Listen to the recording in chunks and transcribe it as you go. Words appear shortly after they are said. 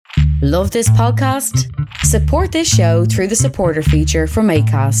Love this podcast? Support this show through the supporter feature from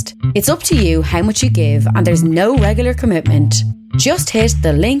Acast. It's up to you how much you give and there's no regular commitment. Just hit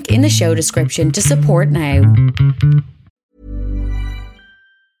the link in the show description to support now.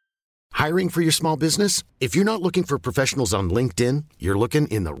 Hiring for your small business? If you're not looking for professionals on LinkedIn, you're looking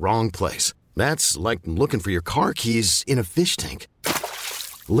in the wrong place. That's like looking for your car keys in a fish tank.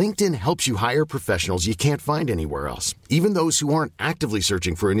 LinkedIn helps you hire professionals you can't find anywhere else, even those who aren't actively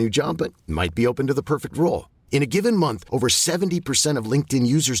searching for a new job but might be open to the perfect role. In a given month, over 70% of LinkedIn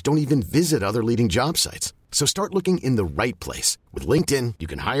users don't even visit other leading job sites. So start looking in the right place. With LinkedIn, you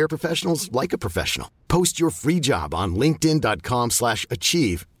can hire professionals like a professional. Post your free job on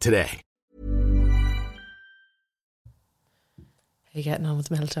linkedin.com/achieve today. How you getting on with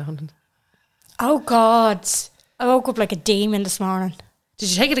melatonin? Oh, God. I woke up like a demon this morning. Did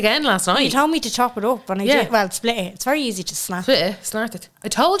you take it again last night? You told me to chop it up and I did. Well, split it. It's very easy to snap. Split it, snap it. I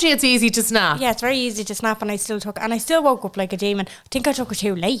told you it's easy to snap. Yeah, it's very easy to snap and I still woke up like a demon. I think I took it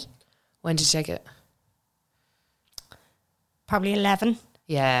too late. When did you take it? Probably 11.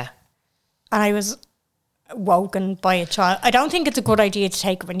 Yeah. And I was woken by a child. I don't think it's a good idea to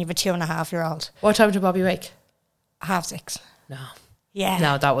take it when you have a 2.5-year-old. What time did Bobby wake? 6:30. No. Yeah.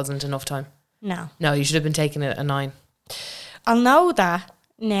 No, that wasn't enough time. No. No, you should have been taking it at 9. I'll know that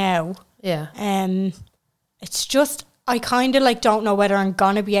now. Yeah. It's just, I kind of like don't know whether I'm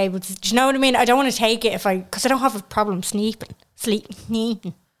going to be able to, do you know what I mean? I don't want to take it because I don't have a problem sleeping.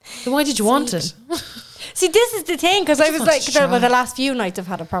 Then why did you want it? See, this is the thing, because I was like, try. the last few nights I've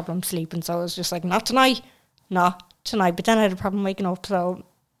had a problem sleeping, so I was just like, not tonight. But then I had a problem waking up, so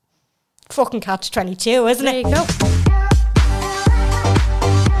fucking catch 22, isn't it? There you go.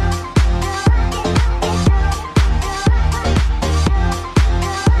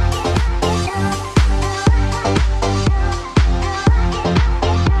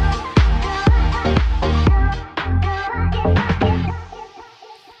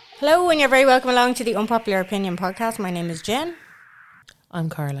 Hello, and you're very welcome along to the Unpopular Opinion podcast. My name is Jen. I'm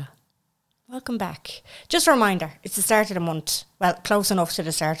Carla. Welcome back. Just a reminder, it's the start of the month. Well, close enough to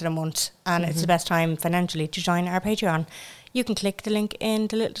the start of the month. And it's the best time financially to join our Patreon. You can click the link in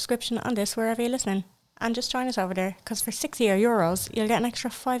the little description on this wherever you're listening. And just join us over there. Because for €60, you'll get an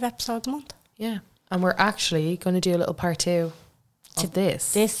extra 5 episodes a month. Yeah. And we're actually going to do a little part 2 of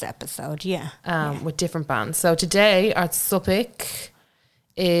this. This episode, yeah. With different bands. So today, our topic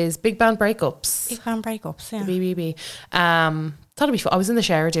is big band breakups. Big band breakups, yeah. BBB. Thought it'd be fun. I was in the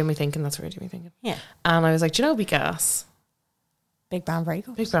shower doing my thinking. That's what I do my thinking. Yeah. And I was like, do you know, be gas? Big band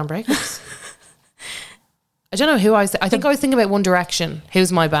breakups. Big band breakups. I don't know who I was. I think I was thinking about One Direction.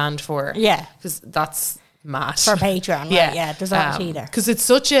 Who's my band for? Yeah. Because that's mad. For Patreon, right? Yeah, there's that either. Because it's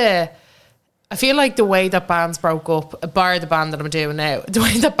such a... I feel like the way that bands broke up, bar the band that I'm doing now, the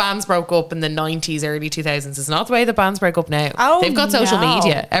way that bands broke up in the 90s, early 2000s is not the way that bands break up now. Oh, they've got social no.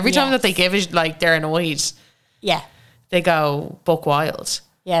 media. Every time that they give it, like, they're annoyed. Yeah. They go buck wild.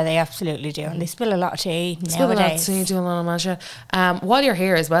 Yeah, they absolutely do. And they spill a lot of tea nowadays. Spill a lot of tea, do a lot of mad shit. While you're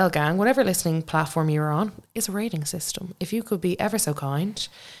here as well, gang, whatever listening platform you're on, is a rating system. If you could be ever so kind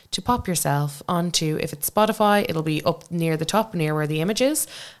to pop yourself onto, if it's Spotify, it'll be up near the top, near where the image is.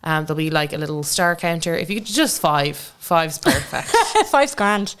 There'll be like a little star counter. If you could just 5. 5's perfect. 5's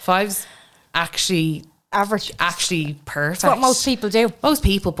grand. 5's actually Average. Actually perfect. That's what most people do. Most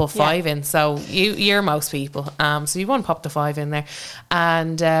people put 5 in, so you're most people. So you want to pop the 5 in there.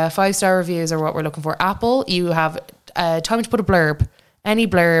 And 5-star reviews are what we're looking for. Apple, you have time to put a blurb. Any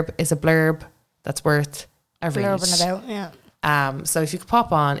blurb is a blurb that's worth a read. Blurbing about, yeah. So if you could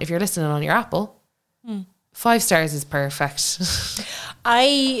pop on, if you're listening on your Apple, 5 stars is perfect.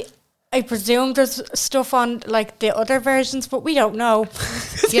 I presume there's stuff on like the other versions, but we don't know.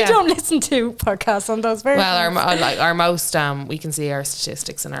 We don't listen to podcasts on those versions. Well, our most, we can see our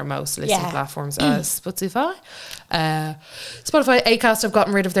statistics in our most listening platforms as Spotify. Spotify, Acast have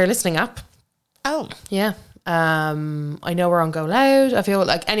gotten rid of their listening app. Oh. Yeah. I know we're on Go Loud. I feel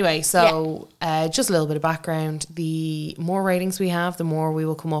like, anyway, so just a little bit of background. The more ratings we have, the more we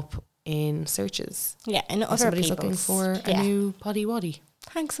will come up in searches. Yeah, and other somebody's people's looking for a new poddy waddy.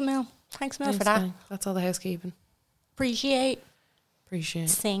 Thanks a mil for that. That's all the housekeeping. Appreciate.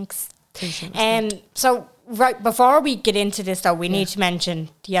 Thanks. So right before we get into this though, we need to mention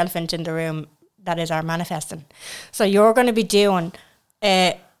the elephant in the room that is our manifesting. So you're going to be doing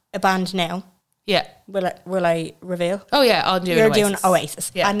a band now. Yeah. Will I reveal? Oh yeah, I'll do. You're doing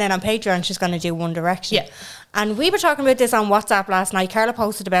Oasis. Yeah. And then on Patreon she's going to do One Direction. Yeah. And we were talking about this on WhatsApp last night. Carla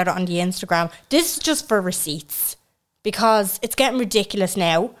posted about it on the Instagram. This is just for receipts because it's getting ridiculous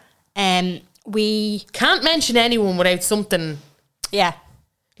now. We can't mention anyone without something. Yeah.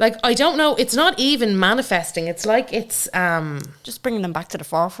 Like, I don't know. It's not even manifesting. It's like it's just bringing them back to the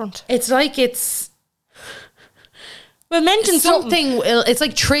forefront. It's like it's. We'll mention something. It's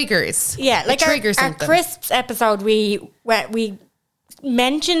like triggers. Yeah, like our Crisps episode, we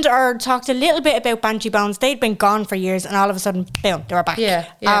mentioned or talked a little bit about Banshee Bones. They'd been gone for years, and all of a sudden, boom, they were back.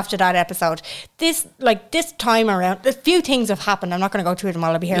 After that episode, this time around, a few things have happened. I'm not going to go through them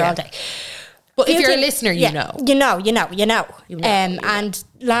all. I'll be here all day. But if you're a listener, you know. And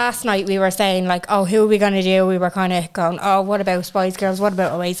last night we were saying, like, oh, who are we going to do? We were kind of going, oh, what about Spice Girls? What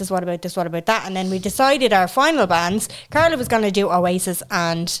about Oasis? What about this? What about that? And then we decided our final bands. Carla was going to do Oasis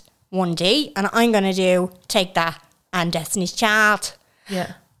and 1D, and I'm going to do Take That and Destiny's Child.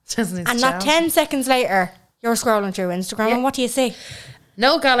 Yeah. And not 10 seconds later, you're scrolling through Instagram, and what do you see?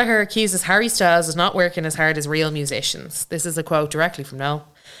 Noel Gallagher accuses Harry Styles of not working as hard as real musicians. This is a quote directly from Noel.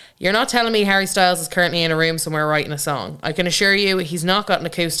 You're not telling me Harry Styles is currently in a room somewhere writing a song. I can assure you he's not got an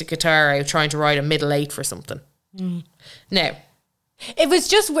acoustic guitar out trying to write a middle eight for something. Now, it was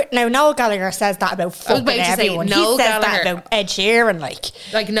just now Noel Gallagher says that about fucking everyone. He says that about Ed Sheeran,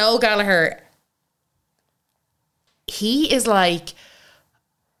 like Noel Gallagher. He is like,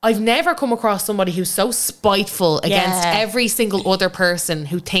 I've never come across somebody who's so spiteful against every single other person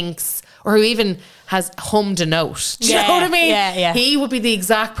who thinks or who even has hummed a note. Do you know what I mean? Yeah. He would be the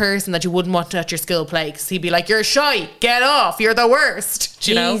exact person that you wouldn't want at your school play, because he'd be like, you're shy, get off, you're the worst.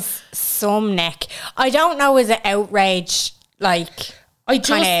 Do you know? Some neck. I don't know, is it outrage, like, I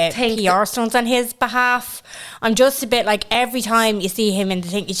just think PR stunts on his behalf? I'm just a bit like, every time you see him in the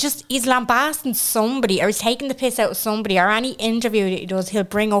thing, he's lambasting somebody, or he's taking the piss out of somebody, or any interview that he does, he'll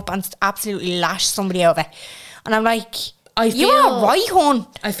bring up and absolutely lash somebody over. And I'm like, you're all right, hon.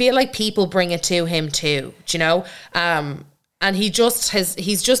 I feel like people bring it to him too, do you know? And he's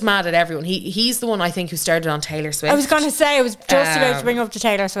just mad at everyone. He's the one, I think, who started on Taylor Swift. I was going to say, I was just about to bring up the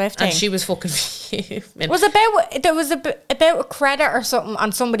Taylor Swift thing. And she was fucking fuming. There was about a credit or something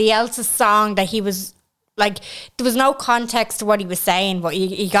on somebody else's song that he was, like, there was no context to what he was saying, but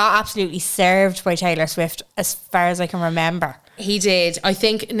he got absolutely served by Taylor Swift, as far as I can remember. He did. I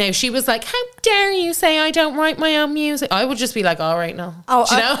think, now she was like, how dare you say I don't write my own music? I would just be like, all right, no. Oh,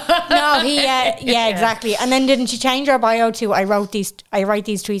 do you know? No, exactly. And then didn't she change her bio to I write these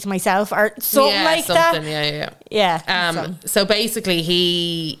tweets myself, or something like that? Yeah. So basically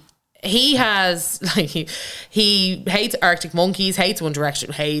he has, like, he hates Arctic Monkeys, hates One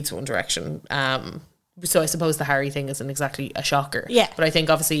Direction. So I suppose the Harry thing isn't exactly a shocker. Yeah. But I think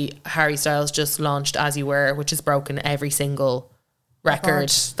obviously Harry Styles just launched As You Were, which has broken every single record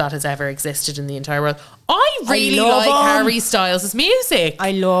that has ever existed in the entire world. I really like Harry Styles' music.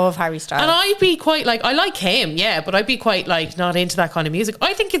 I love Harry Styles. And I'd be quite like, I like him, yeah, but I'd be quite like not into that kind of music.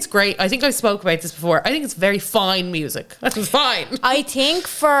 I think it's great. I think I've spoke about this before. I think it's very fine music. It's fine. I think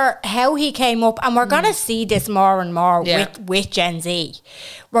for how he came up, and we're going to see this more and more with Gen Z.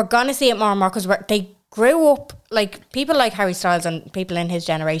 We're going to see it more and more because they grew up, like people like Harry Styles and people in his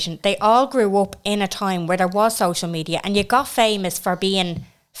generation, they all grew up in a time where there was social media, and you got famous for being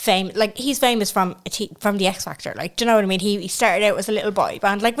famous. Like, he's famous from the X Factor. Like, do you know what I mean? He started out as a little boy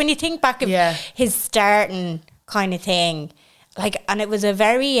band. Like, when you think back of his starting kind of thing, like, and it was a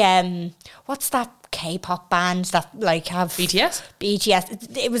very what's that K-pop band that like have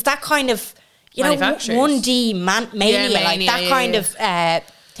BTS? It was that kind of, you know, 1D mania, like that kind of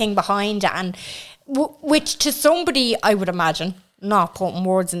thing behind it. And which to somebody, I would imagine, not putting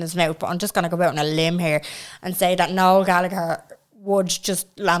words in his mouth, but I'm just going to go out on a limb here and say that Noel Gallagher would just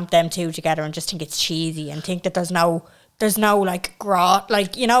lamp them two together and just think it's cheesy and think that there's no like grit I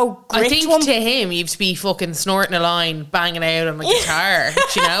think to him. To him, you'd be fucking snorting a line, banging out on the guitar.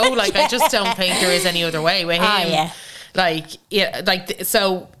 You know, like, I just don't think there is any other way with him.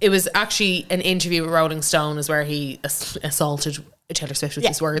 So it was actually an interview with Rolling Stone is where he assaulted Taylor Swift with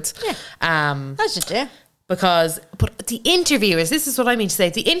his words. That's just it. But the interviewers, this is what I mean to say,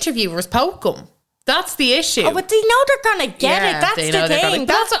 the interviewers poke him. That's the issue. Oh, but they know they're gonna get it. That's the thing.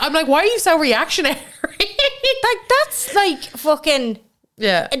 I'm like, why are you so reactionary? Like, that's like fucking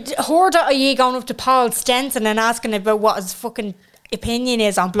Horda going up to Paul Stenson and asking about what his fucking opinion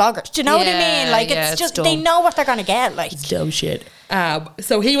is on bloggers. Do you know what I mean? Like, it's just dumb. They know what they're gonna get. Like, it's dumb shit.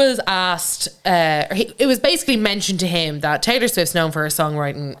 So he was asked, it was basically mentioned to him that Taylor Swift's known for her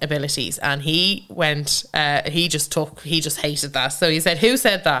songwriting abilities, and he went, he just hated that. So he said, who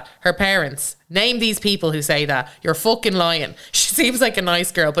said that? Her parents. Name these people who say that. You're fucking lying. She seems like a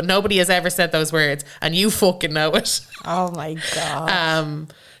nice girl, but nobody has ever said those words, and you fucking know it. Oh my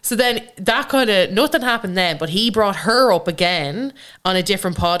God. So then that kind of, nothing happened then, but he brought her up again on a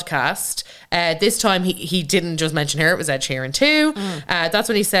different podcast. This time he didn't just mention her, it was Ed Sheeran too. That's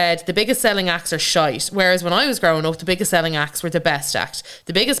when he said, the biggest selling acts are shite. Whereas when I was growing up, the biggest selling acts were the best act.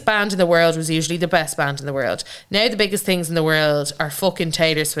 The biggest band in the world was usually the best band in the world. Now the biggest things in the world are fucking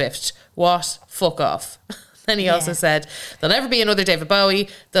Taylor Swift. What? Fuck off. Then he also said, there'll never be another David Bowie.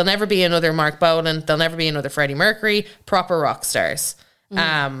 There'll never be another Mark Bolan. There'll never be another Freddie Mercury. Proper rock stars.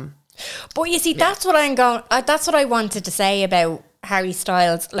 But you see, that's what I'm going. That's what I wanted to say about Harry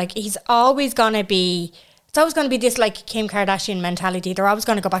Styles. Like, he's always going to be. It's always going to be this like Kim Kardashian mentality. They're always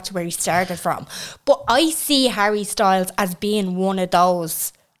going to go back to where he started from. But I see Harry Styles as being one of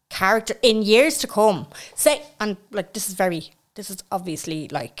those characters in years to come. Say, and like this is obviously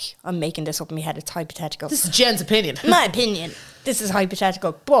like I'm making this up in my head. It's hypothetical. This is Jen's opinion. My opinion. This is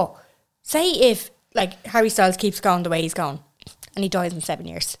hypothetical. But say if like Harry Styles keeps going the way he's going, and he dies in 7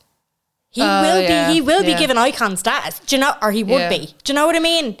 years. He will be given icon status. Do you know, or he would be. Do you know what I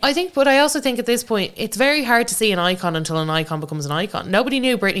mean? I think, but I also think at this point, it's very hard to see an icon until an icon becomes an icon. Nobody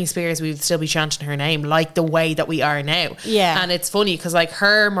knew Britney Spears, we would still be chanting her name like the way that we are now. Yeah. And it's funny because like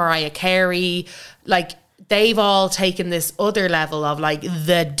her, Mariah Carey, like they've all taken this other level of like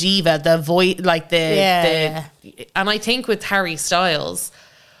the diva, the voice, like and I think with Harry Styles,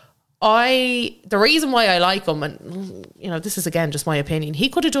 the reason why I like him, and you know, this is again just my opinion, he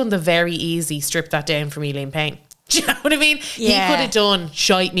could have done the very easy strip that down from Elaine Payne. Do you know what I mean? Yeah. He could have done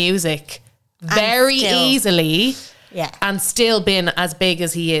shite music very easily, and still been as big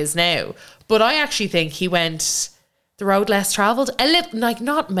as he is now. But I actually think he went the road less travelled. A little, like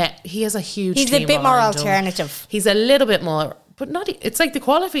not met. He has a huge. He's team a bit more alternative. Him. He's a little bit more. But not, it's like the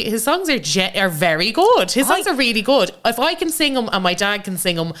quality. His songs are very good. His songs are really good. If I can sing them and my dad can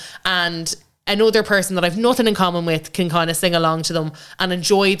sing them and another person that I've nothing in common with can kind of sing along to them and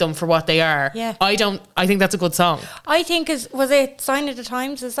enjoy them for what they are. Yeah. I think that's a good song. I think was it Sign of the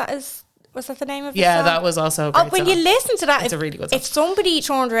Times? Was that the name of it? Yeah, that was also a great when song. you listen to that, it's a really good song. If somebody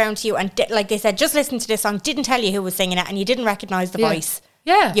turned around to you and like they said, just listen to this song, didn't tell you who was singing it and you didn't recognise the voice.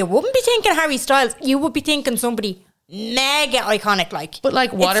 Yeah. You wouldn't be thinking Harry Styles. You would be thinking somebody mega iconic, like. But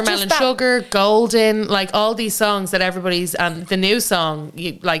like Watermelon Sugar, Golden, like all these songs that everybody's, and the new song,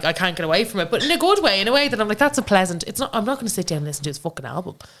 like I can't get away from it, but in a good way, in a way that I'm like, that's a pleasant. It's not. I'm not going to sit down and listen to his fucking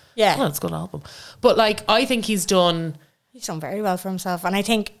album. Yeah, well, it's a good album, but like I think he's done very well for himself, and I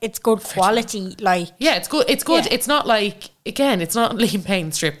think it's good quality. Like, yeah, it's good. It's good. Yeah. It's not like, again, it's not Liam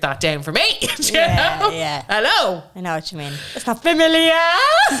Payne stripped that down for me. Yeah. Hello. I know what you mean. It's not familiar.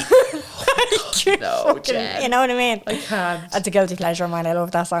 No, Jen. You know what I mean? I can't. It's a guilty pleasure of mine. I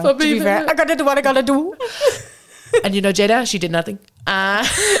love that song. To be fair, I gotta do what I gotta do. And you know Jada, she did nothing. I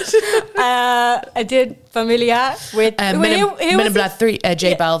did Familia with Men in Black 3,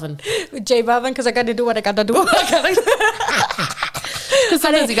 J Balvin. With J Balvin, because I gotta do what I gotta do.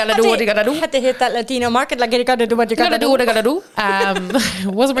 Sometimes you gotta do what you gotta do. Had to hit that Latino market, like you gotta do what you gotta do. What I gotta do.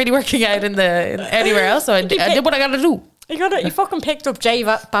 Wasn't really working out in anywhere else, so I did what I gotta do. You fucking picked up J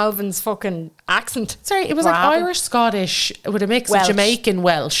Balvin's fucking accent. Sorry, it was like Irish, Scottish with a mix of Jamaican,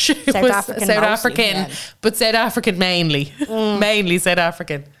 Welsh. It was South African, but South African mainly. Mainly South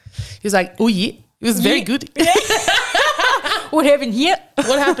African. He was like, oh yeah, it was very good. What happened here?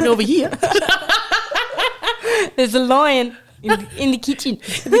 What happened over here? There's a lion in the kitchen.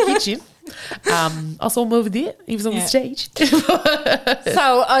 Also over there, he was on the stage.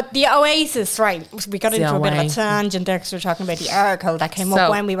 So the Oasis, right? We got into a bit of a tangent there because we were talking about the article that came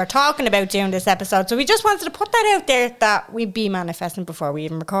up when we were talking about doing this episode. So we just wanted to put that out there that we'd be manifesting before we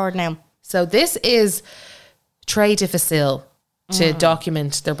even record now. So this is très difficile to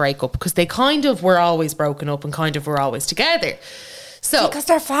document their breakup because they kind of were always broken up and kind of were always together. So, because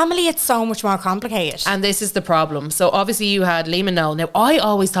their family, it's so much more complicated. And this is the problem. So obviously you had Liam and Noel. Now I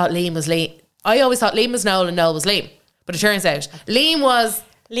always thought Liam was Noel and Noel was Liam. But it turns out Liam was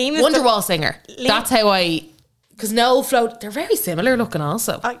Wonderwall singer. That's how because Noel they're very similar looking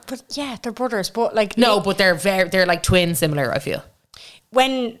also. But yeah, they're brothers. But like but they're like twin similar, I feel.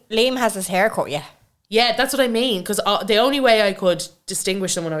 When Liam has his haircut, yeah. Yeah, that's what I mean. Because the only way I could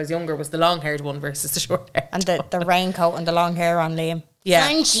distinguish them when I was younger was the long-haired one versus the short-haired and the raincoat and the long hair on Liam. Yeah.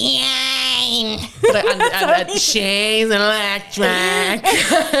 Sunshine. and shades and electric.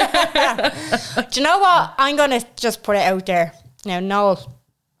 Do you know what? I'm going to just put it out there. Now, Noel,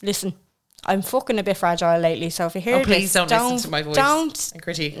 listen, I'm fucking a bit fragile lately. So if you hear please don't listen to my voice. And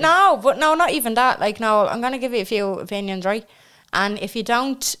critique. No, but no, not even that. Like, no, I'm going to give you a few opinions, right? And if you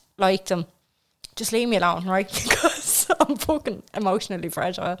don't like them, just leave me alone, right? Because I'm fucking emotionally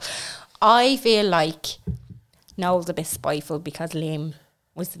fragile. I feel like Noel's a bit spiteful because Liam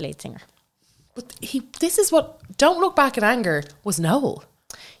was the lead singer. But this is what Don't Look Back in Anger was Noel.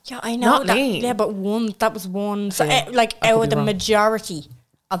 Yeah, I know. Not Liam. Yeah, but that was one. So, Yeah, like, I could out of be the wrong. majority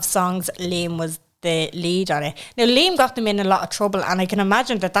of songs, Liam was the lead on it. Now, Liam got them in a lot of trouble, and I can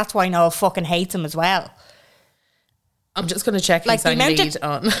imagine that's why Noel fucking hates him as well. I'm just going to check Like, he sang lead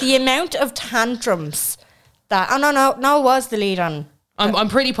on. the amount of tantrums that... Oh, no, Noel was the lead on... I'm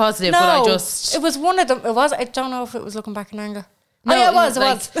pretty positive, but I just... It was one of them. It was... I don't know if it was Looking Back in Anger. No, Oh, yeah, it was.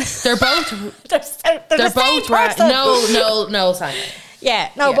 like, It was. They're both... they're the same both right. person. No sang it. Yeah,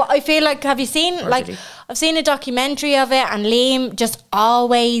 Yeah. but I feel like, have you seen, Or like, did he? I've seen a documentary of it, and Liam just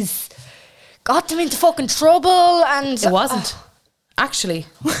always got them into fucking trouble, and... It wasn't. Actually.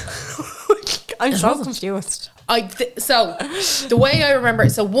 I'm so wasn't. confused. So, the way I remember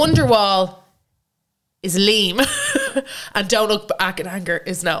it, so Wonderwall is Liam, and Don't Look Back in Anger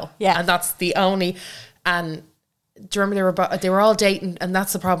is Noel. Yeah. And that's the only... And... Do you remember they were all dating, and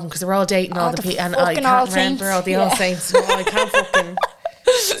that's the problem because they were all dating all the people, and I fucking All can't remember Saints. all the All Saints. No, I can't fucking.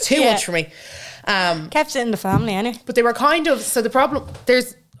 It's too Yeah. much for me. Kept it in the family, anyway. But they were kind of so the problem.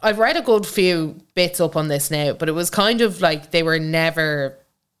 I've read a good few bits up on this now, but it was kind of like they were never.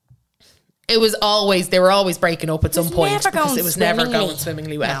 It was always they were always breaking up at some point never because going it was never swimmingly. going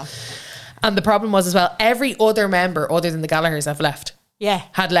swimmingly well. No. And the problem was as well, every other member other than the Gallaghers have left. Yeah.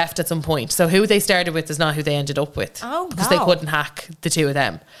 Had left at some point. So who they started with is not who they ended up with. Oh, because they no. couldn't hack the two of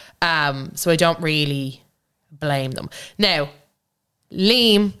them. So I don't really blame them. Now,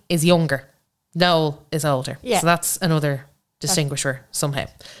 Liam is younger. Noel is older. Yeah. So that's another distinguisher somehow.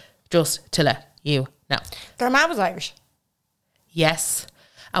 Just to let you know. Their man was Irish. Yes.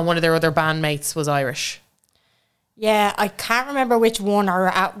 And one of their other bandmates was Irish. Yeah, I can't remember which one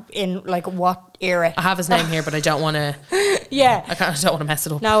or in, like, what era. I have his name here, but I don't want to. Yeah. I don't want to mess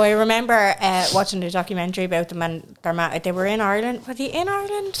it up. No, I remember watching a documentary about them, and they were in Ireland. Were they in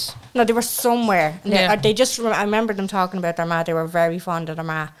Ireland? No, they were somewhere. And Yeah. I remember them talking about their ma. They were very fond of their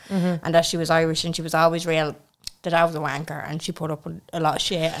ma, and that she was Irish, and she was always real. The dad was a wanker, and she put up with a lot of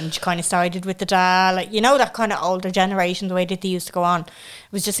shit, and she kind of sided with the dad. Like, you know, that kind of older generation, the way that they used to go on, it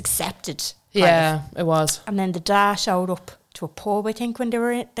was just accepted. kind of. Yeah, it was. And then the dad showed up to a pub, I think, when they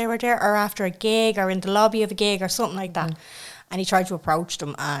were there, or after a gig, or in the lobby of a gig, or something like that. And he tried to approach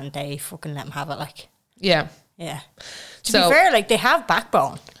them, and they fucking let him have it. Like, Yeah. yeah. To So- be fair, like, they have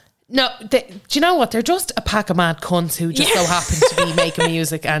backbone. No, do you know what? They're just a pack of mad cunts who just so happen to be making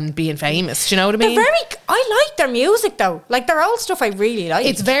music and being famous. Do you know what I mean? I like their music though. Like, their old stuff, I really like.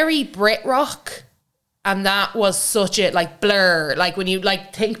 It's very Brit rock, and that was such a like Blur. Like when you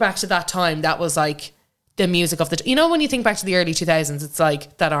like think back to that time, that was like the music of the. You know, when you think back to the early 2000s, it's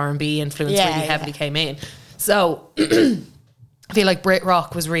like that R&B influence Yeah, really yeah. heavily came in. So I feel like Brit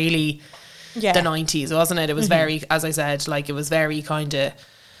rock was really yeah. the 90s, wasn't it? It was very, as I said, like it was very kind of.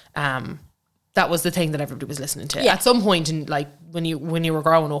 That was the thing that everybody was listening to. Yeah. At some point in like when you were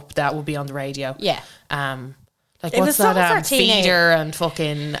growing up, that would be on the radio. Yeah. Like It what's was songs that? for teenage- Feeder and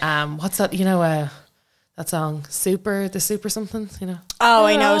fucking what's that? You know, that song Super something. You know. Oh,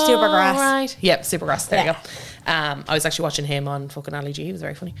 I know, Supergrass. Right. Yep, Supergrass. There Yeah. you go. I was actually watching him on fucking Ali G. He was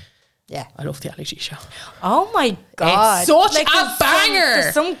very funny. Yeah. I love the Ali G show. Oh my god. such a there's banger.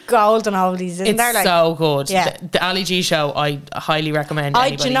 There's some golden oldies in It's there. Like, so good. Yeah. The Ali G show, I highly recommend. do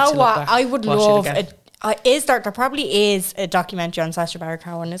Anybody you know to look what? back, I would watch it love again. it. Is there probably is a documentary on Sacha Baron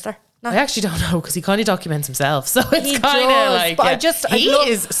Cohen, is there? No. I actually don't know because he kind of documents himself, so it's He kind does, of like but I yeah. just- I'd he love-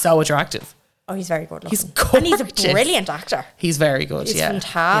 is so attractive. Oh, he's very good looking. He's And he's a gorgeous. brilliant actor. He's very good. He's yeah,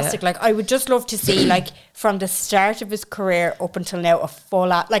 fantastic. Yeah. Like, I would just love to see, like, from the start of his career up until now, a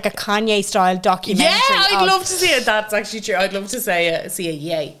full out, like a Kanye style documentary. Yeah, I'd of- love to see it. That's actually true. I'd love to see a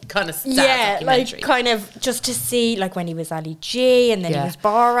yay kind of sad Yeah, documentary. like kind of just to see, like, when he was Ali G, and then he was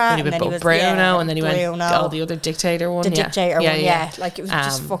Borat, Then and then he went was Bruno, and then he went Bruno, all the other dictator one. the yeah. dictator one. Yeah, like it was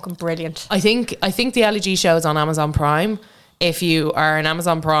just Um, fucking brilliant. I think the LG show is on Amazon Prime. If you are an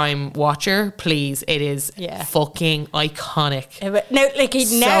Amazon Prime watcher, please, it is Yeah. fucking iconic. No, like he'd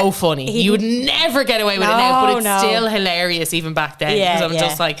So funny. You would never get away with it now, but it's No. still hilarious even back then. Yeah, Because I'm yeah.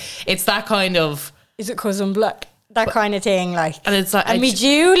 just like, it's that kind of, Is it because I'm black? That kind of thing, like. and it's like, And me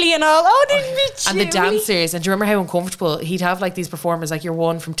Julie and all. Oh, didn't me and Julie. the dancers. And do you remember how uncomfortable he'd have like these performers, like your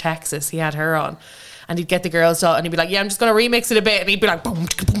one from Texas? He had her on, and he'd get the girls to, and he'd be like, "Yeah, I'm just gonna remix it a bit," and he'd be like, "Boom,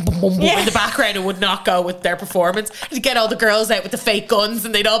 boom, boom, boom," Yeah. in the background. It would not go with their performance. And he'd get all the girls out with the fake guns,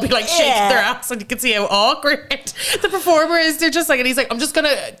 and they'd all be like shaking Yeah. their ass, and you could see how awkward the performer is. They're just like, and he's like, "I'm just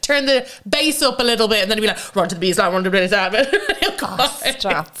gonna turn the bass up a little bit," and then he'd be like, "Run to the beat, run to the beat,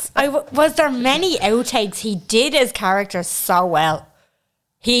 Stop. Was there many outtakes? He did his character so well.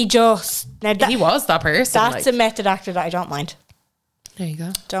 He just. Now He was that person. That's like. a method actor that I don't mind. There you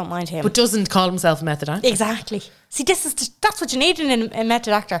go. Don't mind him. But doesn't call himself a method actor. Exactly. See, that's what you need in a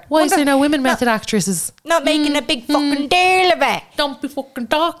method actor. Why is there no women method actresses? Not making a big fucking deal of it. Don't be fucking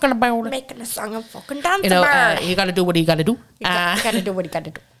talking about it. Making a song and fucking dancing. You know, you got to do what you got to do. You got to do what you got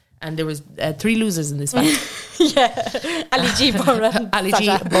to do. And there was 3 losers in this fight. Yeah. Ali G. Borat. Ali G.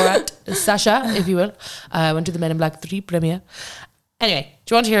 Borat. Sasha, if you will. Went to the Men in Black 3 premiere. Anyway,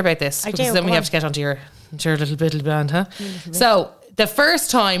 do you want to hear about this? I Because do. then we have to get onto your little bit band, huh? So, the first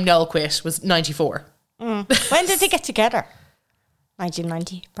time Noel quit was 94. When did they get together?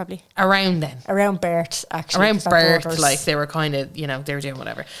 1990, probably. Around then. Around birth, actually. Around 'cause they're birth, brothers. like they were kind of, you know, they were doing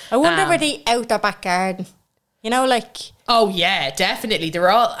whatever. I wonder were they out their back garden? You know, like... Oh, yeah, definitely. They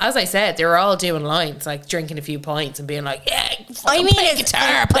were all, as I said, they were all doing lines, like drinking a few pints and being like, yeah, play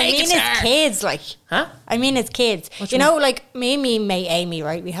guitar, play guitar. it's kids, like... Huh? I mean, it's kids. What you do you know, like, me and me mate Amy,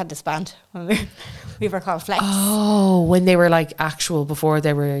 right? We had this band when we were called Flex. Oh, when they were like actual, before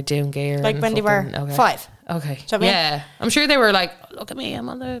they were doing gear. Like and when they were fucking- okay. 5. Okay. Do you know what I mean? Yeah. I'm sure they were like, look at me, I'm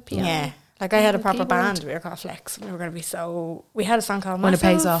on the piano. Yeah. Like I had a proper keyboard. band. We were called Flex. We were going to be so... We had a song called When it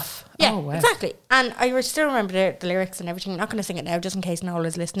Massive. pays off. Yeah, Oh, wow. exactly. And I still remember the lyrics and everything. I'm not going to sing it now just in case Noel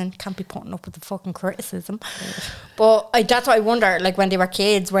is listening. Can't be putting up with the fucking criticism. But that's what I wonder, like when they were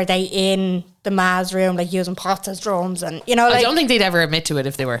kids, were they in the Maz room, like using pots as drums and, you know, like... I don't think they'd ever admit to it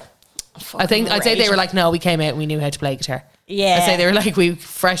if they were. I'd say they were like, no, we came out and we knew how to play guitar. Yeah. I'd say they were like, we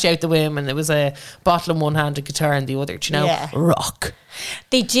fresh out the womb and there was a bottle in one hand, a guitar in the other, do you know? Yeah. Rock.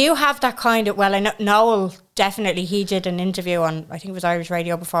 They do have that kind of... Well, I know Noel, definitely, he did an interview on, I think it was Irish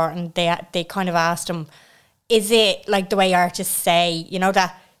radio before, and they kind of asked him, is it like the way artists say, you know,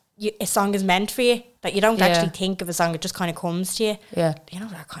 that a song is meant for you? That you don't actually think of a song, it just kind of comes to you? Yeah. You know,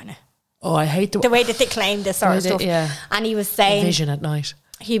 that kind of... Oh, I hate The way that they claim this sort of stuff. Yeah. And he was saying... Vision at night.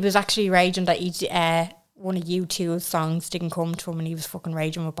 He was actually raging that one of U2's songs didn't come to him and he was fucking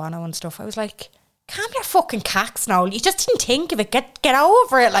raging with Bono and stuff. I was like, calm your fucking cacks now. You just didn't think of it. Get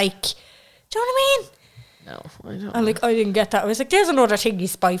over it, like... Do you know what I mean? No, I don't. And like, I didn't get that. I was like, there's another thing you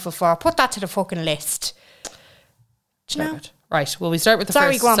spiteful for. Put that to the fucking list. Do you know? Right, well, we start with the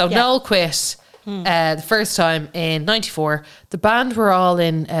Sorry, first. go on, So yeah. Noel quit the first time in 94. The band were all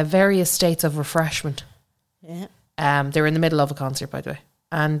in various states of refreshment. Yeah. They were in the middle of a concert, by the way.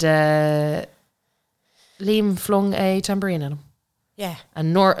 And Liam flung a tambourine at him. Yeah.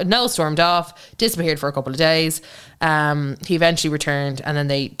 And Noel stormed off, disappeared for a couple of days. He eventually returned, and then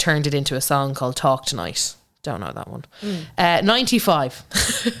they turned it into a song called Talk Tonight. Don't know that one. 95.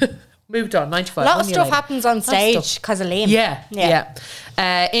 Moved on, 95. A lot of 1 year stuff later. happens on stage stuff. because of Liam.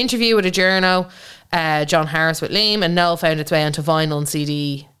 Yeah. Interview with a journo, John Harris with Liam, and Noel found its way onto vinyl and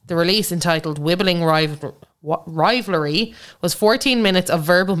CD. The release, entitled Wibbling Rivalry, was 14 minutes of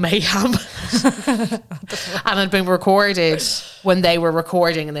verbal mayhem and had been recorded when they were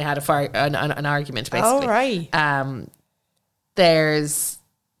recording and they had an argument, basically. Oh, right.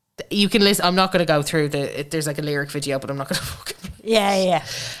 You can listen. I'm not going to go through there's like a lyric video, but I'm not going to fucking... Yeah.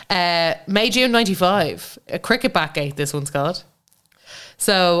 May, June 95, a cricket bat gate, this one's called.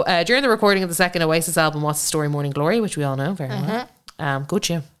 So during the recording of the second Oasis album, What's the Story, Morning Glory, which we all know very well. Good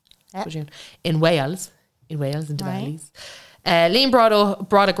tune. Yep. Good tune. In Wales, in the valleys. Liam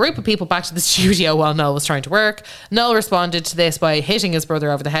brought a group of people back to the studio while Noel was trying to work. Noel responded to this by hitting his brother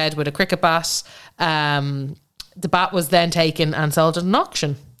over the head with a cricket bat. The bat was then taken and sold at an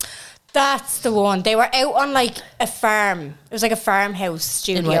auction. That's the one. They were out on like a farm. It was like a farmhouse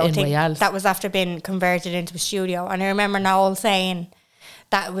studio in thing Wales. that was after being converted into a studio. And I remember Noel saying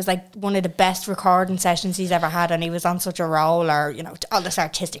that it was like one of the best recording sessions he's ever had, and he was on such a roll, or you know, all this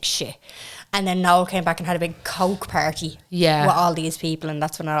artistic shit. And then Noel came back and had a big coke party with all these people, and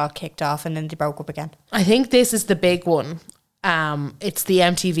that's when it all kicked off, and then they broke up again. I think this is the big one. It's the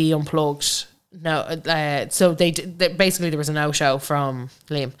MTV Unplugged. No, so basically there was a no-show from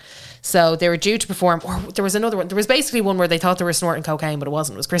Liam. So they were due to perform, or there was another one. There was basically one where they thought they were snorting cocaine, but it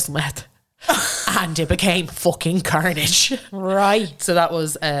wasn't. It was crystal meth. And it became fucking carnage. Right. So that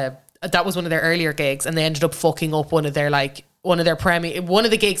was one of their earlier gigs, and they ended up fucking up one of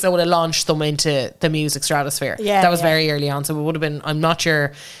the gigs that would have launched them into the music stratosphere. Yeah, that was very early on. So it would have been. I'm not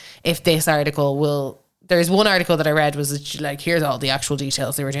sure if this article will. There's one article that I read was like, here's all the actual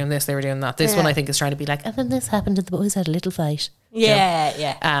details. They were doing this, they were doing that. This one I think is trying to be like, and then this happened and the boys had a little fight.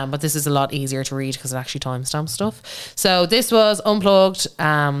 Yeah. But this is a lot easier to read because it actually timestamps stuff. So this was Unplugged,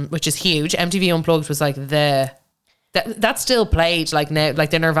 which is huge. MTV Unplugged was like that's still played like now.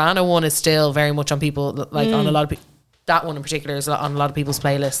 Like the Nirvana one is still very much on people, like on a lot of people. That one in particular is on a lot of people's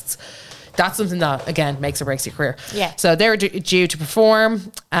playlists. That's something that, again, makes or breaks your career. Yeah. So they were due to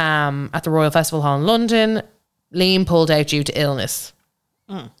perform at the Royal Festival Hall in London. Liam pulled out due to illness.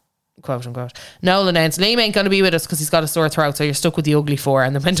 quote unquote. Noel announced Liam ain't going to be with us because he's got a sore throat, so you're stuck with the ugly four,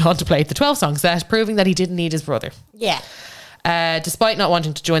 and then went on to play the 12-song set, proving that he didn't need his brother. Yeah. Despite not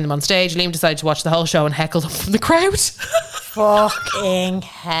wanting to join them on stage, Liam decided to watch the whole show and heckle them from the crowd. Fucking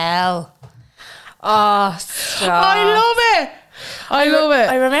hell. Oh, stop. I love it. I love it.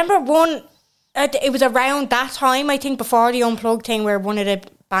 I remember one, it was around that time, I think, before the Unplugged thing, where one of the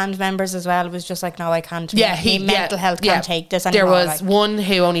band members as well was just like, no, I can't. Mental health can't take this anymore. There was one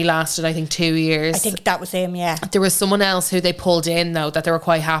who only lasted, I think, 2 years. I think that was him, yeah. There was someone else who they pulled in, though, that they were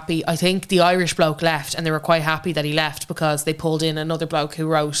quite happy. I think the Irish bloke left, and they were quite happy that he left because they pulled in another bloke who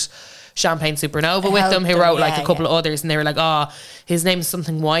wrote Champagne Supernova with them, who wrote like a couple of others, and they were like, his name is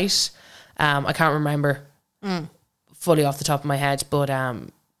something White. I can't remember fully off the top of my head, but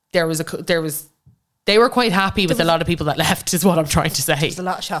they were quite happy with a lot of people that left, is what I'm trying to say. There's a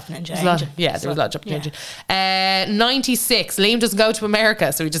lot of shopping and changing. There was a lot of shopping and 96, Liam doesn't go to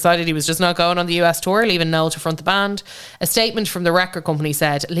America, so he decided he was just not going on the US tour, leaving Noel to front the band. A statement from the record company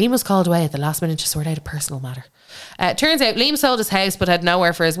said, Liam was called away at the last minute to sort out a personal matter. Turns out Liam sold his house but had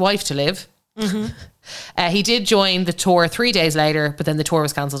nowhere for his wife to live. He did join the tour 3 days later, but then the tour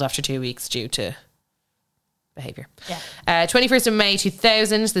was cancelled after 2 weeks due to behaviour. 21st of May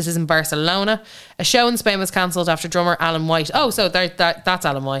 2000, this is in Barcelona. A show in Spain was cancelled after drummer Alan White. Oh, so that's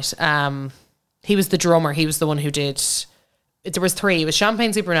Alan White. He was the drummer. He was the one who did. There was 3. It was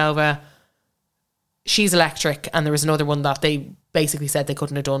Champagne Supernova, She's Electric, and there was another one that they basically said they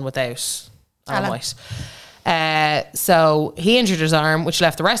couldn't have done without Alan White. So he injured his arm, which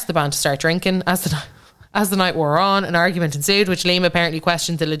left the rest of the band to start drinking. As the night wore on, an argument ensued, which Liam apparently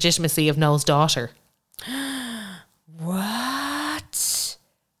questioned the legitimacy of Noel's daughter. What?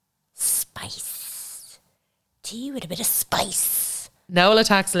 Spice. Tea with a bit of spice. Noel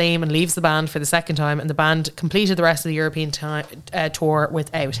attacks Liam and leaves the band for the second time, and the band completed the rest of the European tour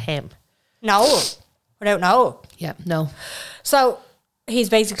without him. No. Without Noel. Yeah, no. So he's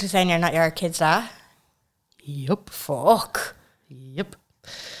basically saying you're not your kid's dad. Yep. Fuck. Yep.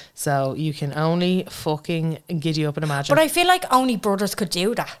 So you can only fucking giddy up and imagine. But I feel like only brothers could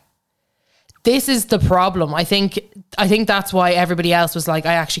do that. This is the problem. I think that's why everybody else was like,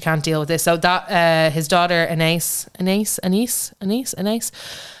 I actually can't deal with this. So that his daughter Anais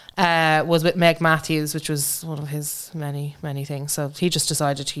was with Meg Matthews, which was one of his many things. So he just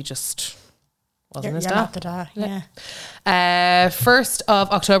decided he just wasn't his dad. Not the dad, yeah. 1st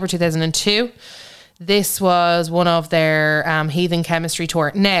of October 2002. This was one of their Heathen Chemistry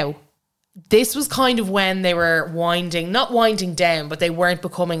tour. Now, this was kind of when they were not winding down, but they weren't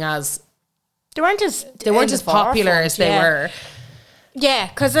becoming as... They weren't as popular as they were. Yeah,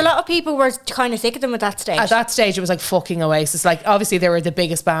 because a lot of people were kind of sick of them at that stage. At that stage, it was like fucking Oasis. Like, obviously, they were the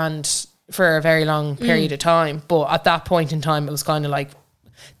biggest band for a very long period of time. But at that point in time, it was kind of like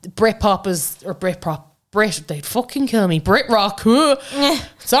Britpop they'd fucking kill me. Brit rock.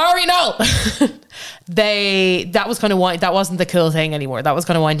 Sorry, no. That was kind of that wasn't the cool thing anymore. That was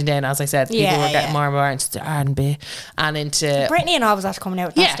kind of winding down, as I said. People were getting more and more into R&B and into Britney and all was that coming out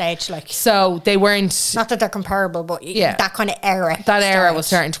at that stage. Like, so they weren't. Not that they're comparable, but that kind of era. That era was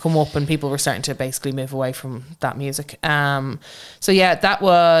starting to come up, and people were starting to basically move away from that music. So yeah,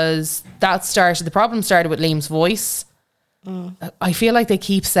 that started. The problem started with Liam's voice. I feel like they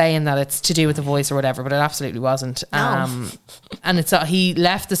keep saying that it's to do with the voice or whatever, but it absolutely wasn't. No. And he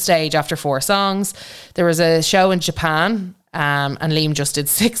left the stage after 4 songs. There was a show in Japan, and Liam just did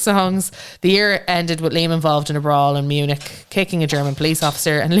 6 songs. The year ended with Liam involved in a brawl in Munich, kicking a German police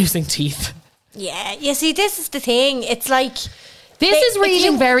officer and losing teeth. Yeah, you see, this is the thing. It's like... This is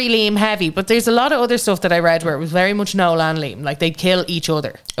reading very Liam heavy, but there's a lot of other stuff that I read where it was very much Noel and Liam. Like, they'd kill each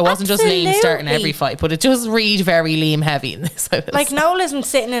other. It wasn't just Liam starting every fight, but it does read very Liam heavy in this. Like, Noel isn't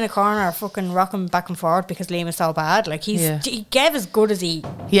sitting in a corner fucking rocking back and forth because Liam is so bad. Like, he gave as good as he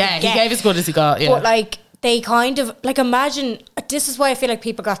he gave as good as he got, But, like, they kind of, like, imagine, this is why I feel like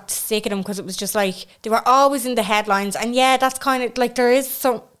people got sick of them, because it was just like, they were always in the headlines, and that's kind of, like, there is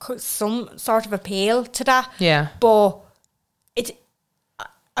some sort of appeal to that. Yeah. But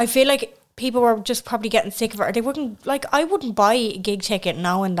I feel like people were just probably getting sick of it. Or they wouldn't, like, I wouldn't buy a gig ticket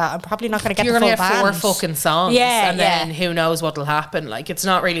knowing that I'm probably not going to get the full band. You're going to get 4 fucking songs. And then who knows what'll happen. Like, it's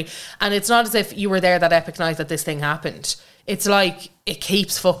not really, and it's not as if you were there that epic night that this thing happened. It's like, it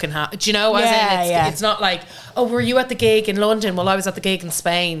keeps fucking happening. Do you know? It's not like, oh, were you at the gig in London? Well, I was at the gig in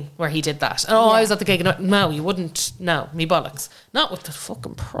Spain where he did that. Oh, I was at the gig in... No, you wouldn't. No, me bollocks. Not with the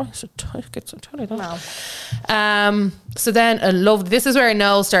fucking price of tickets, I'm telling you that. No. So then, this is where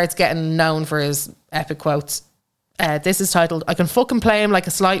Noel starts getting known for his epic quotes. This is titled, I can fucking play him like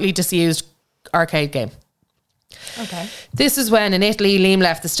a slightly disused arcade game. Okay. This is when in Italy, Liam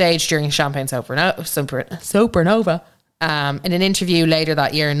left the stage during Champagne Supernova. In an interview later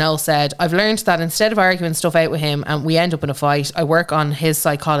that year, Noel said, "I've learned that instead of arguing stuff out with him and we end up in a fight, I work on his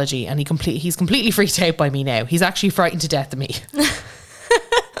psychology, and he's completely freaked out by me now. He's actually frightened to death of me."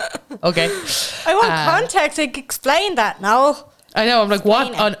 Okay. I want context. Explain that, Noel. I know, I'm like,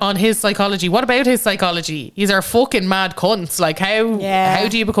 what on his psychology? What about his psychology? He's our fucking mad cunts. Like, how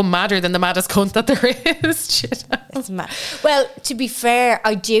do you become madder than the maddest cunt that there is? It's mad. Well, to be fair,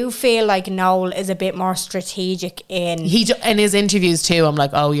 I do feel like Noel is a bit more strategic in his interviews too. I'm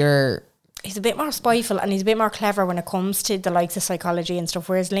like, he's a bit more spiteful and he's a bit more clever when it comes to the likes of psychology and stuff,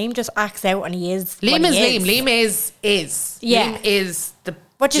 whereas Liam just acts out and he is Liam what is he Liam. Liam is. Yeah. Liam is the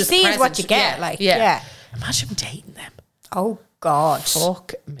what you just see present. is what you get. Yeah. Imagine dating them. Oh God.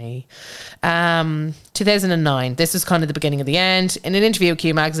 Fuck me. 2009. This was kind of the beginning of the end. In an interview with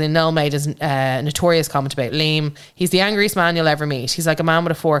Q Magazine, Noel made his notorious comment about Liam. He's the angriest man you'll ever meet. He's like a man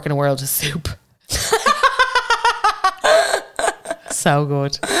with a fork in a world of soup. So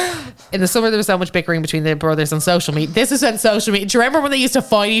good. In the summer, there was so much bickering between the brothers on social media. This is when social media... Do you remember when they used to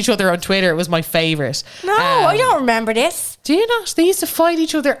fight each other on Twitter? It was my favourite. No, I don't remember this. Do you not? They used to fight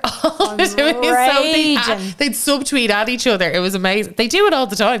each other all the time. They'd subtweet at each other. It was amazing. They do it all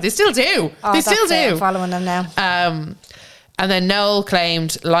the time. They still do. They still do. I'm following them now. And then Noel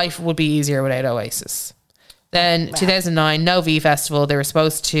claimed life would be easier without Oasis. Then 2009, no V Festival. They were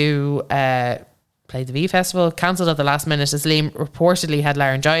supposed to... played the V Festival, cancelled at the last minute as Liam reportedly had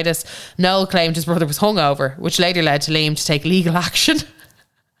laryngitis. Noel claimed his brother was hungover, which later led to Liam to take legal action.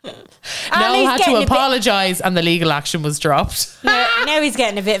 Noel had to apologise and the legal action was dropped. Now he's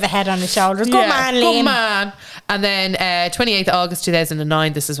getting a bit of a head on his shoulders. Good man, Liam. Good man. And then 28th August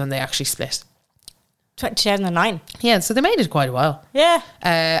 2009, this is when they actually split. 2009. Yeah, so they made it quite a while. Yeah.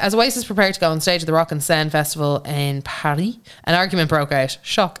 As Oasis prepared to go on stage at the Rock and Seine Festival in Paris, an argument broke out.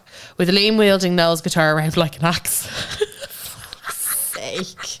 Shock. With Liam wielding Noel's guitar around like an axe.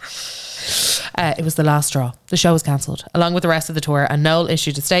 It was the last straw. The show was cancelled, along with the rest of the tour, and Noel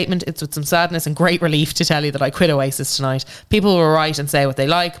issued a statement. "It's with some sadness and great relief to tell you that I quit Oasis tonight. People will write and say what they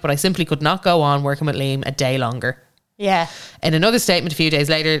like, but I simply could not go on working with Liam a day longer." Yeah. In another statement a few days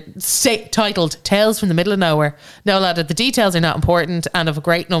later, titled "Tales from the Middle of Nowhere," Noel added, "The details are not important and of a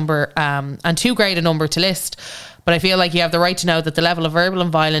great number, and too great a number to list. But I feel like you have the right to know that the level of verbal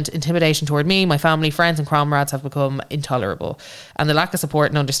and violent intimidation toward me, my family, friends and comrades have become intolerable. And the lack of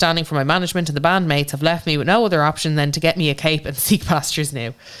support and understanding from my management and the bandmates have left me with no other option than to get me a cape and seek pastures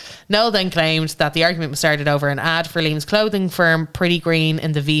new." Noel then claimed that the argument was started over an ad for Liam's clothing firm Pretty Green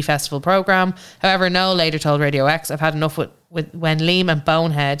in the V Festival programme. However, Noel later told Radio X, "I've had enough with when Liam and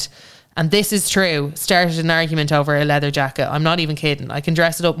Bonehead, and this is true, started an argument over a leather jacket. I'm not even kidding. I can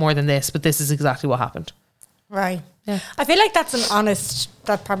dress it up more than this, but this is exactly what happened." Right. Yeah. I feel like that's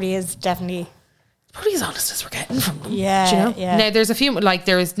that probably is definitely... Probably as honest as we're getting from them. Yeah, do you know? yeah. Now, there's a few, like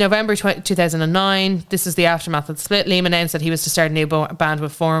there was November 2009. This is the aftermath of the split. Liam announced that he was to start a new band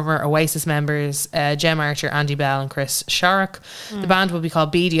with former Oasis members Jem Archer, Andy Bell and Chris Sharrock. The band would be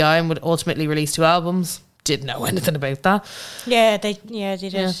called BDI and would ultimately release 2 albums. Didn't know anything about that. Yeah, they did.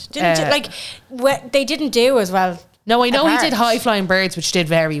 They didn't do as well. No, I know he did High Flying Birds, which did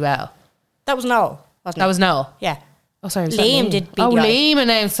very well. That was Noel, wasn't it? That was Noel. Yeah. Oh, sorry. Liam did BDI. Oh, Liam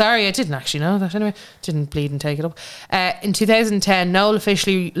announced. Sorry, I didn't actually know that. Anyway, didn't bleed and take it up. In 2010, Noel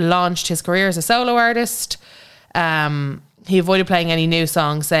officially launched his career as a solo artist. He avoided playing any new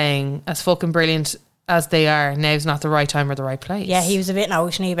songs, saying, "As fucking brilliant as they are, now's not the right time or the right place." Yeah, he was a bit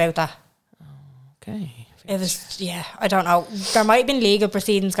notiony about that. Okay. It was, I don't know. There might have been legal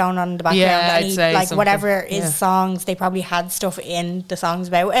proceedings going on in the background. Yeah, I'd say like something. whatever his songs, they probably had stuff in the songs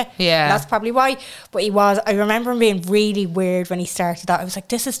about it. Yeah. That's probably why. But I remember him being really weird when he started that. I was like,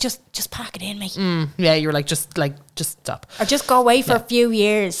 this is just pack it in, mate. Yeah, you were like, just stop. Or just go away for a few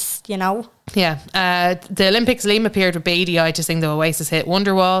years, you know? Yeah. The Olympics, Liam appeared with BDI to sing the Oasis hit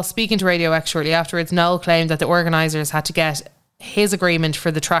Wonderwall. Speaking to Radio X shortly afterwards, Noel claimed that the organisers had to get his agreement for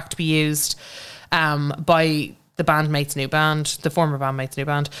the track to be used by the bandmates' new band, the former bandmates' new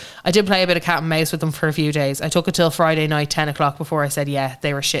band. "I did play a bit of cat and mouse with them for a few days. I took it till Friday night, 10 o'clock before I said, yeah,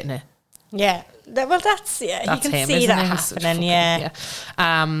 they were shitting it." Yeah. That's you can him, see that it? happening, yeah.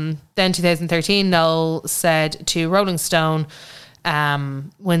 Then 2013, Noel said to Rolling Stone,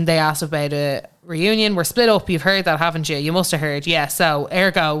 when they asked about a reunion, "We're split up. You've heard that, haven't you? You must have heard. Yeah, so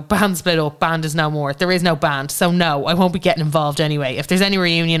ergo, band split up, band is no more. There is no band. So no, I won't be getting involved anyway. If there's any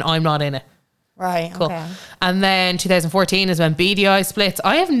reunion, I'm not in it." Right, cool. okay. And then 2014 is when BDI splits.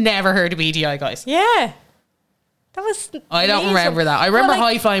 I have never heard of BDI, guys. Yeah. That was I don't amazing. remember that. I remember Well,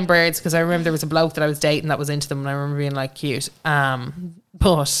 like, high-flying birds because I remember there was a bloke that I was dating that was into them, and I remember being like cute.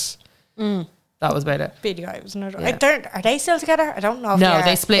 But that was about it. Video guy was another. Yeah. Are they still together? I don't know. If No, they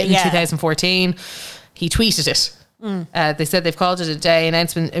they are. split in 2014. He tweeted it. They said they've called it a day.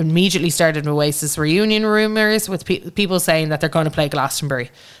 Announcement immediately started Oasis reunion rumours with people saying that they're going to play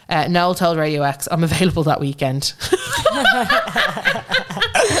Glastonbury. Noel told Radio X, I'm available that weekend. I'm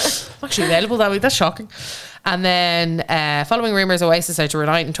actually available that week. That's shocking. And then following rumours, Oasis out to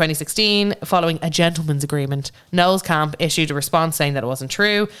reunite in 2016 following a gentleman's agreement. Noel's camp issued a response saying that it wasn't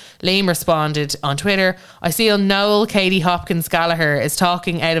true. Liam responded on Twitter, I see Noel Katie Hopkins Gallagher is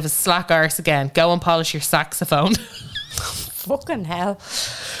talking out of his slack arse again. Go and polish your saxophone. Fucking hell.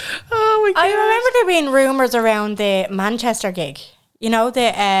 Oh my God. I remember there being rumours around the Manchester gig. You know, the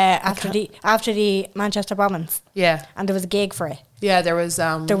after the Manchester bombings. Yeah. And there was a gig for it. Yeah, there was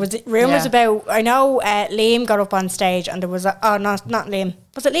Rumours about, I know Liam got up on stage and there was not Liam.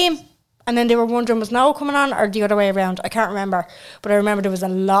 Was it Liam? And then they were wondering, was Noel coming on or the other way around? I can't remember. But I remember there was a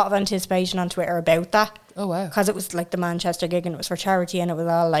lot of anticipation on Twitter about that. Oh, wow. Because it was like the Manchester gig and it was for charity and it was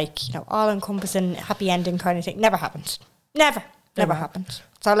all like, you know, all encompassing, happy ending kind of thing. Never happened. Never happened.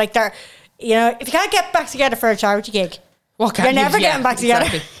 So like they're, you know, if you can't get back together for a charity gig, you're never getting back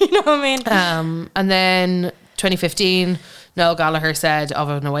together. You know what I mean? And then 2015, Noel Gallagher said of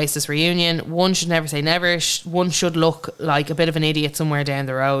an Oasis reunion, one should never say never. One should look like a bit of an idiot somewhere down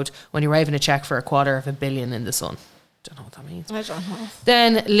the road when you're waving a cheque for $250 million in the sun. Don't know what that means. I don't know.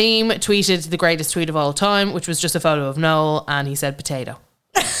 Then Liam tweeted the greatest tweet of all time, which was just a photo of Noel, and he said potato.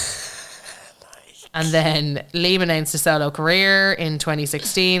 And then Liam announced a solo career in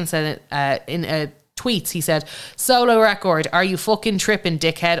 2016. Said in a tweets, he said, solo record, are you fucking tripping,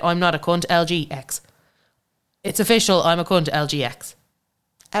 dickhead? I'm not a cunt, LGX. It's official, I'm a cunt, LGX.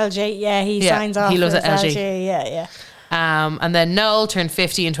 LG, yeah, he signs off. He loves it, LG. Yeah. And then Noel turned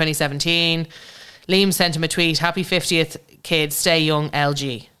 50 in 2017. Liam sent him a tweet, happy 50th, kid, stay young,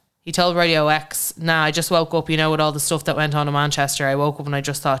 LG. He told Radio X, nah, I just woke up, you know, with all the stuff that went on in Manchester. I woke up and I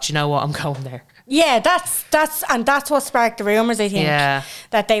just thought, you know what, I'm going there. Yeah, that's what sparked the rumours, I think,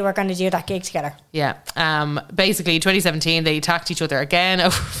 that they were going to do that gig together. Yeah. Basically, 2017, they attacked each other again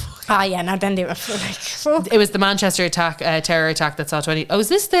over... Now then they were like... It was the Manchester terror attack that saw 20... Oh, is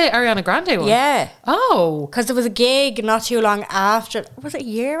this the Ariana Grande one? Yeah. Oh. Because there was a gig not too long after... Was it a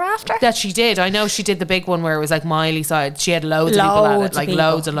year after? That she did. I know she did the big one where it was like Miley side. She had loads of people at it. Like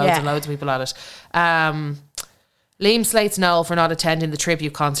loads and loads of people at it. Liam slates Noel for not attending the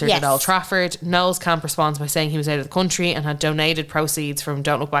tribute concert at Old Trafford. Noel's camp responds by saying he was out of the country and had donated proceeds from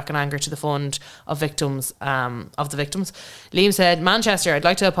Don't Look Back in Anger to the fund of the victims. Liam said, Manchester, I'd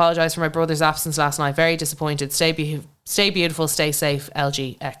like to apologise for my brother's absence last night. Very disappointed. Stay beautiful, stay safe,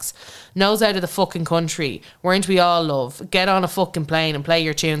 LGX. Noel's out of the fucking country. Weren't we all, love? Get on a fucking plane and play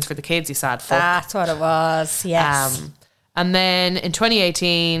your tunes for the kids, you sad fuck. That's what it was, yes. And then in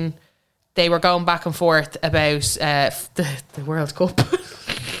 2018... they were going back and forth about the World Cup.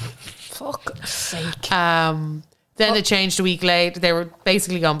 Fuck's sake. Then it changed a week later. They were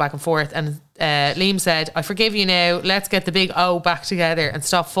basically going back and forth. And Liam said, I forgive you now. Let's get the big O back together and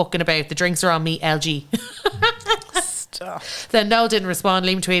stop fucking about. The drinks are on me, LG. Stop. Then Noel didn't respond.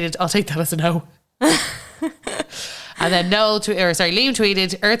 Liam tweeted, I'll take that as a no. And then Liam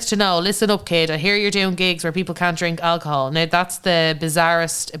tweeted, Earth to Noel, listen up, kid. I hear you're doing gigs where people can't drink alcohol. Now, that's the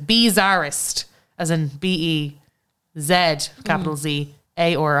bizarrest, as in B-E-Z, capital Z,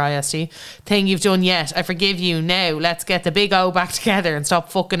 A-or-I-S-T, thing you've done yet. I forgive you. Now, let's get the big O back together and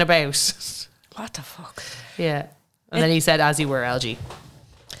stop fucking about. What the fuck? Yeah. And then he said, as you were, LG.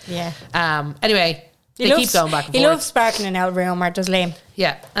 Yeah. Anyway, they keep going back and forth. He loves sparking an out rumour, does Liam?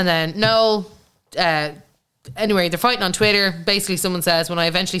 Yeah. And then Noel... anyway, they're fighting on Twitter. Basically, someone says, when I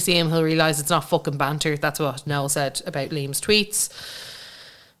eventually see him, he'll realise it's not fucking banter. That's what Noel said about Liam's tweets.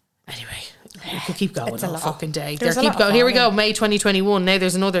 Anyway, we could keep going all fucking day. Keep going. Here we go, May 2021. Now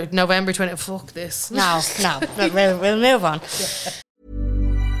there's another November 20... Fuck this. No. We'll move on.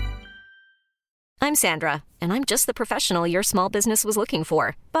 I'm Sandra, and I'm just the professional your small business was looking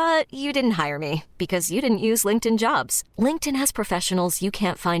for. But you didn't hire me because you didn't use LinkedIn Jobs. LinkedIn has professionals you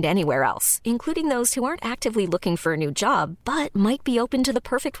can't find anywhere else, including those who aren't actively looking for a new job, but might be open to the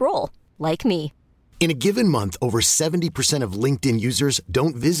perfect role, like me. In a given month, over 70% of LinkedIn users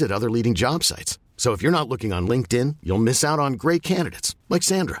don't visit other leading job sites. So if you're not looking on LinkedIn, you'll miss out on great candidates like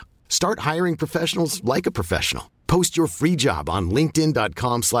Sandra. Start hiring professionals like a professional. Post your free job on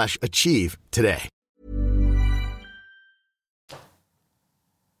linkedin.com/achieve today.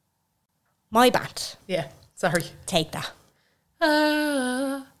 My band. Yeah, sorry. Take that.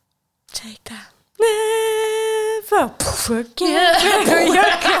 Ah. Take that. never forget where you're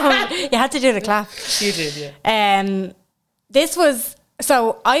coming. You had to do the clap. You did, yeah. This was,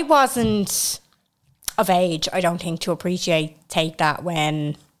 so I wasn't of age, I don't think, to appreciate Take That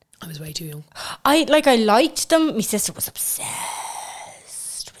when I was way too young. I liked them. My sister was obsessed.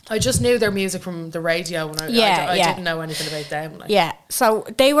 I just knew their music from the radio when I didn't know anything about them. Like. Yeah, so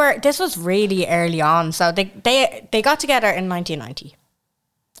this was really early on. So they got together in 1990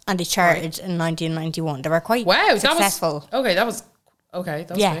 and they charted in 1991. They were quite successful. That was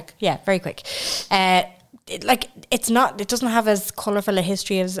quick. Yeah, very quick. It doesn't have as colourful a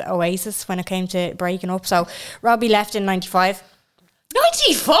history as Oasis when it came to breaking up. So Robbie left in 95.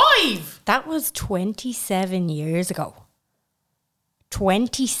 95? That was 27 years ago.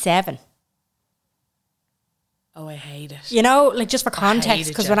 27. Oh, I hate it. You know, like just for context,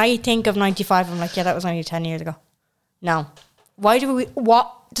 because when I think of 95, I'm like, yeah, that was only 10 years ago. No. Why do we,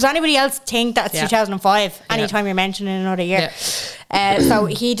 what? Does anybody else think that's 2005? Anytime you're mentioning another year. Yeah. So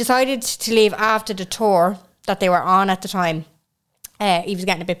he decided to leave after the tour that they were on at the time. He was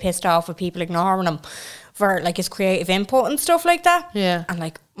getting a bit pissed off with people ignoring him for like his creative input and stuff like that. Yeah. And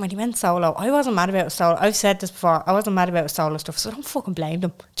like when he went solo, I wasn't mad about his solo. I've said this before. I wasn't mad about his solo stuff, so I don't fucking blame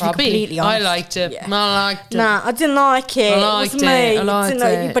them. To be completely honest. I liked it. Yeah. I liked it. Nah, I didn't like it. I liked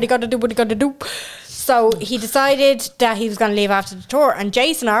it. But he got to do what he got to do. So he decided that he was going to leave after the tour. And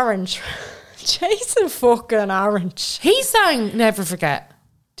Jason fucking Orange. He sang Never Forget,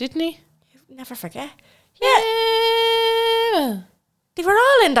 didn't he? Never Forget. Yeah. They were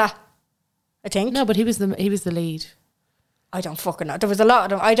all in that, I think. No, but he was the lead. I don't fucking know. There was a lot of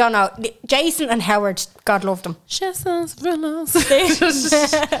them. I don't know. Jason and Howard, God love them. She's on Orange.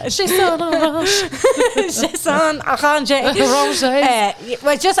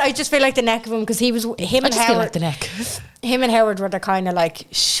 I just feel like the neck of him because he was him and Howard. Feel like the neck. Him and Howard were the kind of like,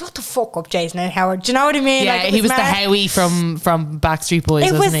 shut the fuck up, Jason and Howard. Do you know what I mean? Yeah, like, he was the Howie from Backstreet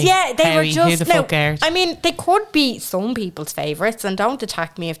Boys, wasn't he? Yeah, they Howie, were just... Who the fuck cared? I mean, they could be some people's favourites, and don't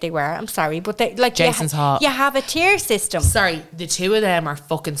attack me if they were. I'm sorry, but they like... Jason's hot. You have a tier system. Sorry, the two of them are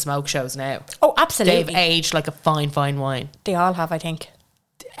fucking smoke shows now. Oh, absolutely. They've aged like a fine wine. They all have, I think.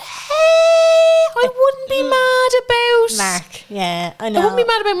 I wouldn't be mad about... Mark, yeah, I know. I wouldn't be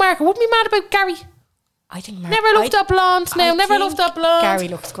mad about Mark. I wouldn't be mad about Gary. I think Mark... Never loved that blonde now. Never loved that blonde. Gary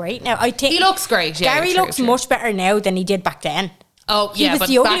looks great now. I think he looks great, yeah. Gary looks much better now than he did back then. Oh, he yeah, was but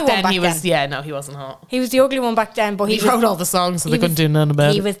the ugly back one then back he was... then. Yeah, no, he wasn't hot. He was the ugly one back then, but he wrote all the songs, so they couldn't do nothing about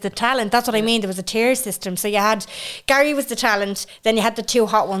it. He was the talent. That's what I mean. There was a tier system. So you had... Gary was the talent. Then you had the two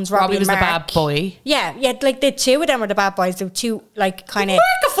hot ones, Robbie was and Mark. the bad boy. Yeah, like the two of them were the bad boys. The two, like, kind of... Mark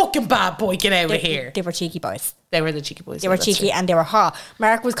a fucking bad boy. Get out of here. They were cheeky boys. They were the cheeky boys. They were cheeky and they were hot.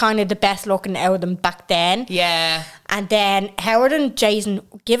 Mark was kind of the best looking out of them back then. Yeah. And then Howard and Jason,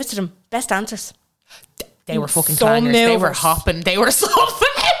 give it to them, best dancers. They were fucking clangers. They were hopping. They were so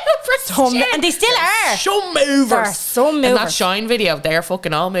and they still are. Some movers. They're some movers. In that Shine video, they're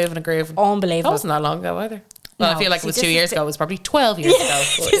fucking all moving and grooving. Unbelievable. That wasn't that long ago either. Well, No. I feel like See, it was this 2 is years ago. It was probably 12 years ago.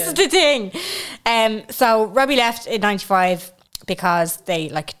 But This is the thing. So Robbie left in 95 because they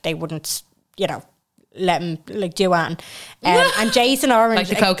wouldn't, let him like do it. And Jason Orange, like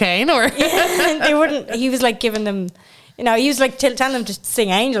the cocaine, or they wouldn't. He was like giving them, he was like telling them to sing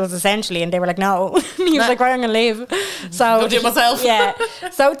Angels essentially, and they were like, no. He was like, right, I'm gonna leave. So go do it myself. Yeah.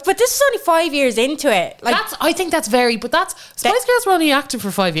 So, but this is only 5 years into it. Like, I think that's Spice Girls were only active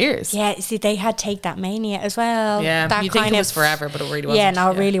for 5 years. yeah. See, they had Take That Mania as well. Yeah, that you think it was forever, but it really wasn't. Yeah,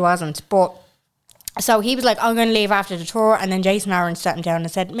 no, it really wasn't. But so he was like, I'm going to leave after the tour, and then Jason Orange sat him down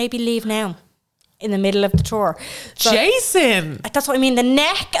and said, maybe leave now. In the middle of the tour. So Jason! That's what I mean. The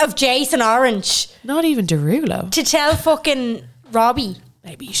neck of Jason Orange. Not even Derulo. To tell fucking Robbie.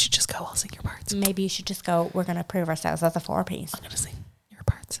 Maybe you should just go, I'll sing your parts. Maybe you should just go, we're going to prove ourselves as a four-piece. I'm going to sing your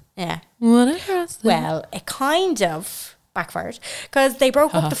parts. Yeah. Whatever else. Well, it kind of backfired because they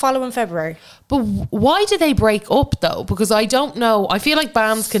broke up the following February. But why did they break up though? Because I don't know. I feel like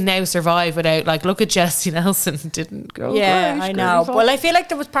bands can now survive without, like, look at Jessie Nelson, didn't go. Yeah, great, I know. great. Well, I feel like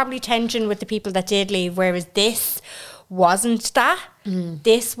there was probably tension with the people that did leave, whereas this wasn't that.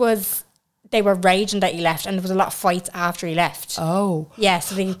 This was, they were raging that he left, and there was a lot of fights after he left. Oh. Yeah,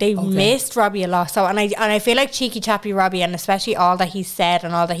 so they missed Robbie a lot. So, and I feel like cheeky chappy Robbie, and especially all that he's said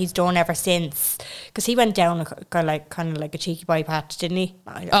and all that he's done ever since, because he went down kind of like a cheeky boy patch, didn't he?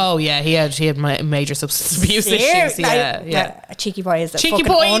 Oh yeah, he had major substance abuse issues. Yeah. A cheeky boy is a Cheeky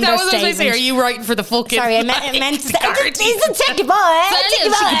fucking boy, that was what I was understatement. saying. Are you writing for the fucking... Sorry, I meant to say, he's a cheeky boy.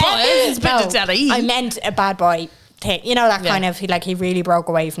 It's a bit of daddy. I meant a bad boy thing. You know, that kind of, he really broke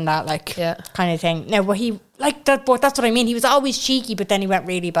away from that, kind of thing. Now, but that's what I mean. He was always cheeky, but then he went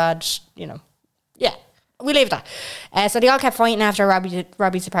really bad, Yeah. we leave that. So they all kept fighting after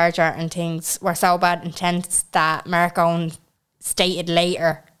Robbie's departure, and things were so bad and tense that Mark Owen stated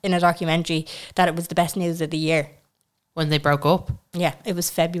later in a documentary that it was the best news of the year. When they broke up? Yeah, it was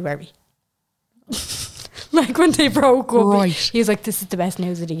February. Like when they broke up, Right. he was like, this is the best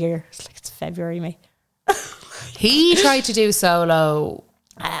news of the year. It's like, it's February, mate. He tried to do solo.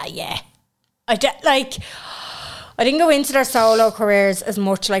 Yeah. I didn't go into their solo careers as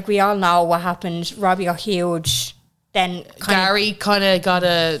much. Like, we all know what happened. Robbie got huge. Then Gary kind of got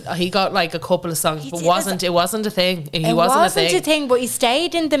like a couple of songs, but it wasn't a thing. He wasn't a thing. But he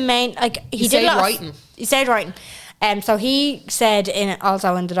stayed in the main, like, he stayed did writing. He stayed writing. So he said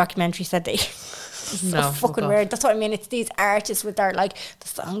also in the documentary, said that so fucking weird. That's what I mean. It's these artists with their, like, the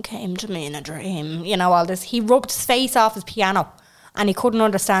song came to me in a dream, you know, all this. He rubbed his face off his piano and he couldn't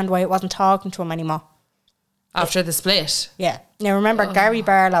understand why it wasn't talking to him anymore. After the split. Yeah. Now remember, Gary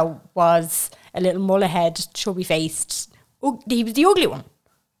Barlow was a little mullet-head, chubby-faced. He was the ugly one.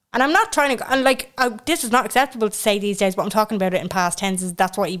 And I'm not trying to... And like, this is not acceptable to say these days, but I'm talking about it in past tenses.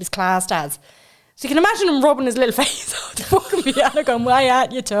 That's what he was classed as. So you can imagine him rubbing his little face off the fucking piano going, why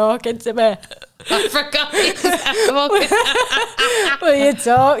aren't you talking to me? I forgot. Will you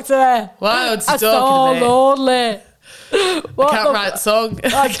talk to me? Wow, it's That's talking so lonely. What Can't write a song.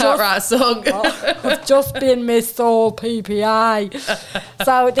 I can't write a song. I've just been Miss Soul PPI.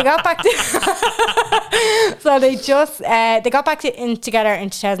 So they got back to they got back together in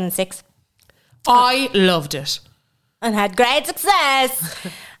 2006. I loved it And had great success.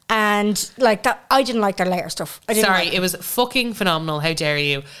 And like that, I didn't like their later stuff. It was fucking phenomenal. How dare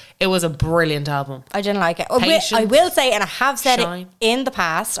you? It was a brilliant album. I didn't like it. Patience, I will say, and I have said shine. it in the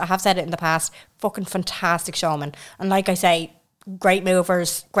past, fucking fantastic showman. And like I say, great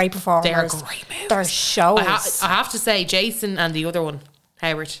movers, great performers. They are great movers. Their shows. I have to say, Jason and the other one,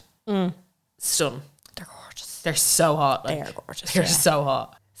 Howard, stunning. They're gorgeous. They're so hot. They are gorgeous. They're so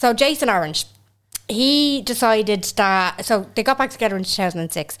hot. So Jason Orange, he decided that, so they got back together in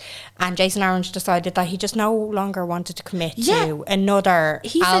 2006, and Jason Orange decided that he just no longer wanted to commit to another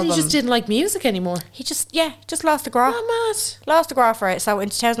He album. said he just didn't like music anymore. He just lost the graph. Oh, mad. Lost the graph for it. So in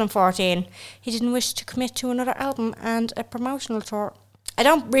 2014, he didn't wish to commit to another album and a promotional tour. I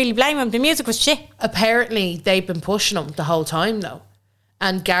don't really blame him. The music was shit. Apparently, they've been pushing him the whole time, though.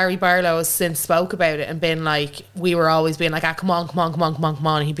 And Gary Barlow has since spoke about it and been like, we were always being like, come on.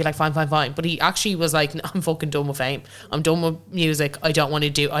 And he'd be like, fine. But he actually was like, no, I'm fucking done with fame. I'm done with music. I don't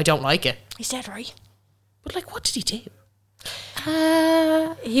like it. He's dead right. But like, what did he do?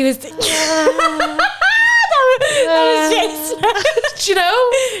 He was... that was Jason. Do you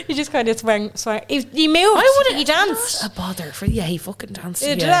know? He just kind of swung. He moved. He danced. A bother for he fucking danced. He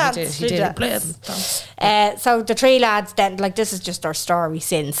Yeah, danced. he He did. danced. So the three lads then, like, this is just their story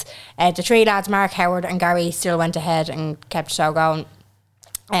since. The three lads, Mark, Howard and Gary, still went ahead and kept the show going.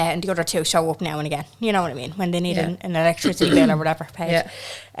 And the other two show up now and again. You know what I mean? When they need an electricity bill or whatever paid.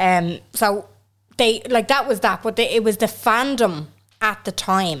 Yeah. So they, like, that was that. But it was the fandom at the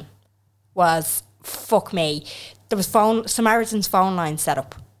time was, fuck me. There was Samaritan's phone line set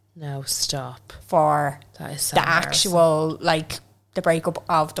up. No, stop. For That is so the embarrassing. actual, like, the breakup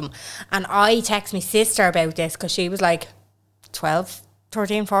of them. And I text my sister about this because she was like 12,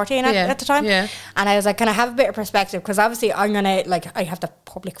 13, 14 at the time. Yeah. And I was like, can I have a bit of perspective? Because obviously I'm going to, like, I have the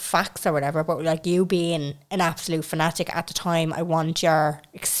public facts or whatever, but like you being an absolute fanatic at the time, I want your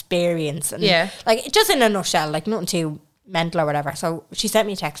experience. And like, just in a nutshell, like nothing too mental or whatever. So she sent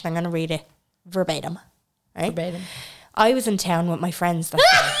me a text and I'm going to read it verbatim. Right? Verbatim. I was in town with my friends that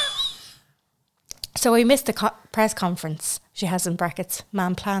day. So I missed the press conference. She has in brackets,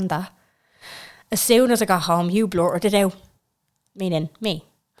 man planned that. As soon as I got home, you blurted it out. Meaning me.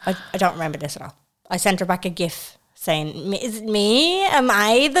 I don't remember this at all. I sent her back a gif saying, is it me? Am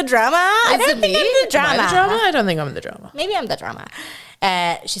I the drama? I don't think I'm the drama. Am I the drama? I don't think I'm the drama. Maybe I'm the drama.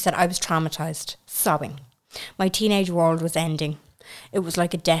 She said, I was traumatised, sobbing. My teenage world was ending. It was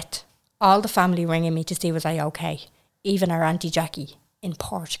like a death. All the family ringing me to see was I okay. Even our Auntie Jackie in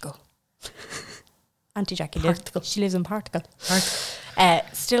Portugal. Auntie Jackie she lives in Portugal.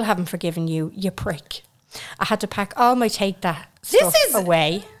 Still haven't forgiven you, you prick. I had to pack all my take that stuff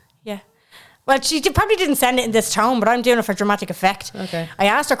away. Yeah. Well, she probably didn't send it in this tone, but I'm doing it for dramatic effect. Okay. I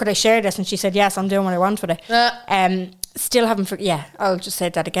asked her, could I share this? And she said, yes, I'm doing what I want with it. Still haven't, I'll just say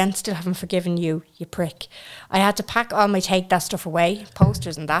that again. Still haven't forgiven you, you prick. I had to pack all my take that stuff away,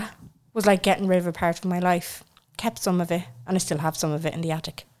 posters and that. Was like getting rid of a part of my life. Kept some of it, and I still have some of it in the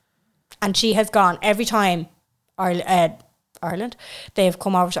attic. And she has gone every time Ireland, they have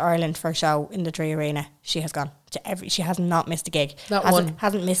come over to Ireland for a show in the Tree Arena. She has gone She has not missed a gig. Not hasn't, one.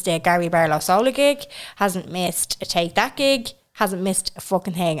 Hasn't missed a Gary Barlow solo gig. Hasn't missed a Take That gig. Hasn't missed a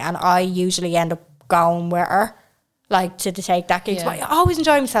fucking thing. And I usually end up going with her, like, to the Take That gigs. Yeah. But I always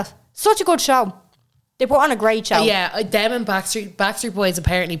enjoy myself. Such a good show. They put on a great show. Yeah, them and Backstreet Boys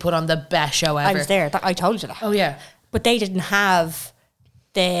apparently put on the best show ever. I was there. I told you that. Oh yeah. But they didn't have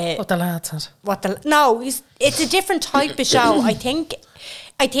What the lads had. It's a different type of show. I think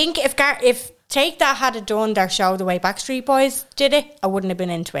if Take That had done their show the way Backstreet Boys did it, I wouldn't have been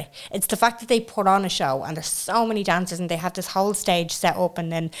into it. It's the fact that they put on a show and there's so many dancers and they have this whole stage set up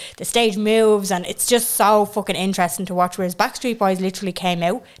and then the stage moves and it's just so fucking interesting to watch. Whereas Backstreet Boys literally came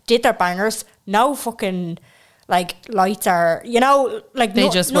out, did their bangers, no fucking like lights or like They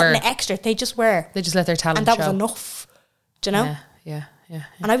just were nothing extra. They just were. They just let their talent And that show. was enough. Do you know? Yeah.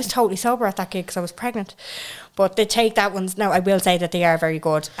 And I was totally sober at that gig because I was pregnant. But they Take That ones, now I will say that they are very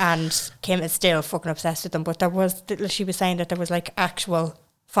good. And Kim is still fucking obsessed with them. But she was saying that there was like actual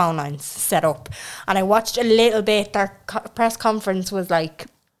phone lines set up. And I watched a little bit. Their press conference was like,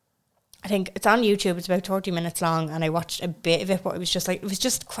 I think it's on YouTube. It's about 30 minutes long. And I watched a bit of it. But it was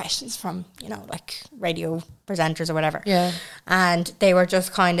just questions from, like radio presenters or whatever. Yeah. And they were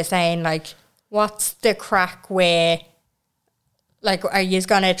just kind of saying like, what's the crack with... Like, are you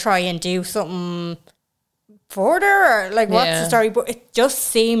going to try and do something further? Or, like, what's the story? But it just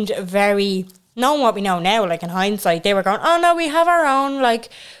seemed very... Knowing what we know now, like, in hindsight, they were going, oh, no, we have our own, like,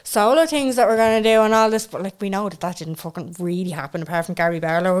 solo things that we're going to do and all this. But, like, we know that didn't fucking really happen, apart from Gary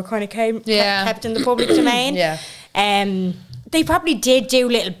Barlow, who kind of kept in the public domain. Yeah. They probably did do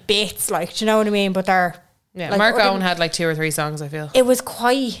little bits, like, do you know what I mean? But they're... Yeah, like, Mark Owen had like 2 or 3 songs, I feel. It was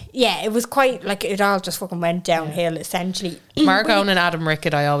quite, like, it all just fucking went downhill, essentially. Mark Owen and Adam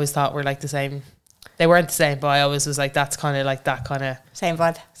Rickett, I always thought were like the same. They weren't the same, but I always was like, that's kind of like that kind of... Same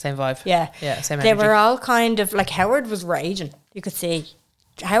vibe. Yeah, same energy. They were all kind of, like, Howard was raging, you could see.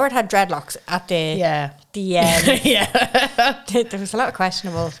 Howard had dreadlocks at the... Yeah. There was a lot of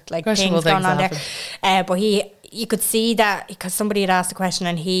questionable things going on there. But you could see that, because somebody had asked a question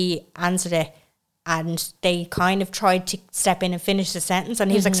and he answered it, and they kind of tried to step in and finish the sentence, and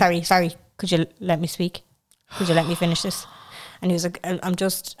he was like, sorry, could you let me speak? Could you let me finish this? And he was like, I'm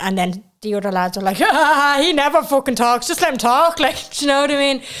just... And then the other lads are like, he never fucking talks, just let him talk, like, do you know what I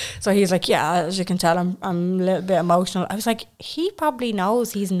mean? So he's like, yeah, as you can tell, I'm a little bit emotional. I was like, he probably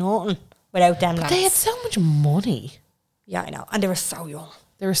knows he's nothing without them lads. They had so much money. Yeah, I know. And they were so young.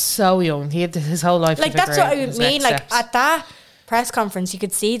 They were so young. He had his whole life Like, to that's figure what out I his mean. next Like, steps. at that press conference, you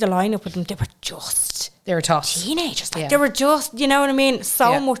could see the lineup with them. They were just... They were tough. Teenagers. Like, Yeah. they were just, you know what I mean?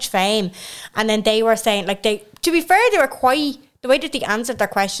 So much fame. And then they were saying, like, to be fair, they were quite... The way that they answered their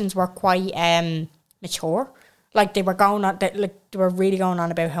questions were quite mature. Like, they were going on... They were really going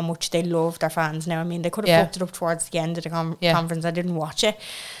on about how much they love their fans now. I mean, they could have fucked it up towards the end of the conference. I didn't watch it.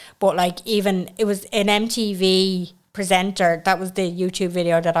 But, like, even... It was an MTV presenter. That was the YouTube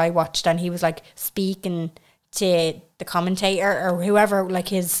video that I watched. And he was, like, speaking to the commentator or whoever, like,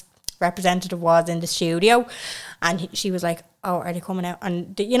 his representative was in the studio. And she was like, oh, are they coming out?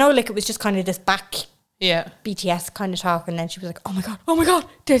 And, like, it was just kind of this back... Yeah. BTS kind of talk, and then she was like, oh my god,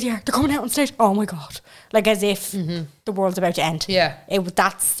 there they are, they're coming out on stage, oh my god, like as if the world's about to end. Yeah. It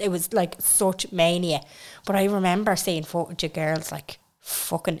was like such mania. But I remember seeing footage of girls like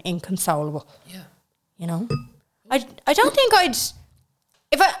fucking inconsolable. Yeah. You know, I don't think I'd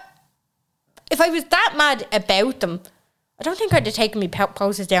if I was that mad about them, I don't think I'd have taken me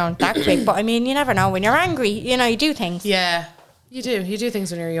poses down that quick. But I mean, you never know. When you're angry, you do things. Yeah. You do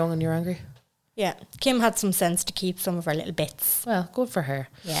things when you're young and you're angry. Yeah, Kim had some sense to keep some of her little bits. Well, good for her.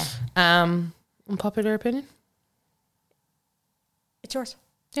 Yeah. Unpopular opinion? It's yours.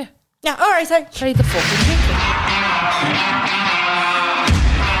 Yeah. Yeah, all right, sorry. Play the fucking jingle.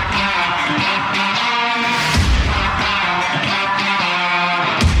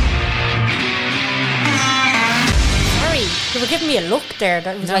 Sorry, you were giving me a look there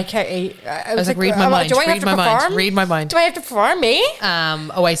that was like... I was like, read my mind. Do I have to perform? Read my mind. Do I have to perform, me?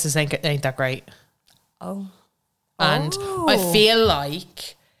 Oasis ain't that great. Oh. And I feel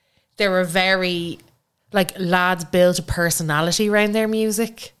like they were very... Like, lads built a personality around their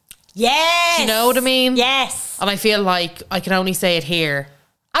music. Yes! Do you know what I mean? Yes. And I feel like I can only say it here.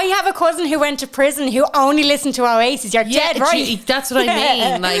 I have a cousin who went to prison who only listened to Oasis. You're dead right. That's what I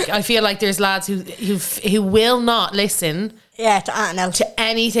mean. Like, I feel like there's lads who will not listen to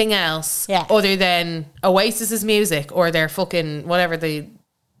anything else other than Oasis's music or their fucking whatever the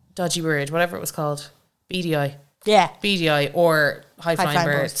dodgy word, whatever it was called, BDI. Yeah. BDI or High Flying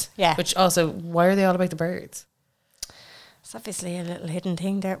Birds. Yeah. Which also, why are they all about the birds? It's obviously a little hidden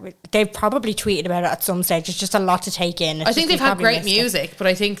thing there. They've probably tweeted about it at some stage. It's just a lot to take in. I think they've had great music, but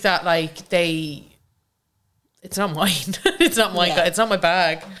I think that like it's not mine. It's not my it's not my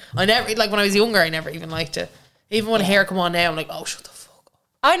bag. I never, like when I was younger, I never even liked it. Even when Hair come on now, I'm like, oh, shut the fuck up.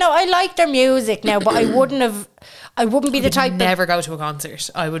 I know, I like their music now, but I wouldn't be the type never go to a concert.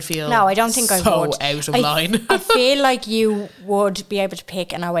 I would feel no, I don't think I would. So out of line. I feel like you would be able to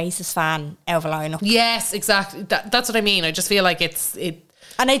pick an Oasis fan out of a lineup. Yes, exactly. That's what I mean. I just feel like it.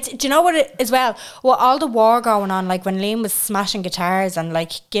 And do you know what as well? Well, all the war going on, like when Liam was smashing guitars and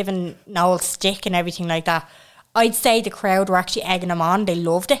like giving Noel stick and everything like that, I'd say the crowd were actually egging him on. They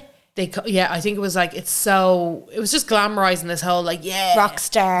loved it. I think it was like, it was just glamorizing this whole like, rock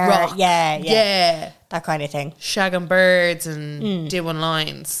star, yeah, that kind of thing. Shagging birds and doing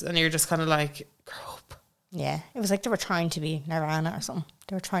lines, and you're just kind of like, grow up. Yeah, it was like they were trying to be Nirvana or something.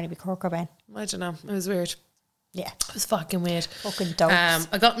 They were trying to be Kurt Cobain. I don't know. It was weird. Yeah, it was fucking weird. Fucking dope.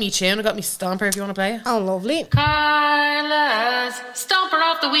 I got me tune. I got me Stomper. If you want to play it. Oh, lovely. Carla's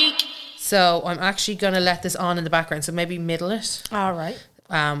Stomper of the Week. So I'm actually gonna let this on in the background. So maybe middle it. All right.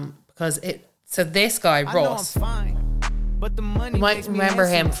 Because this guy Ross, you might remember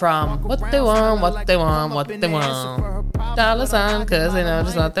him from What They Want, What They Want, What They Want. $, because they know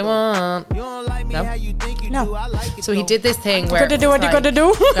just what they want. No. So he did this thing where gotta do what you gotta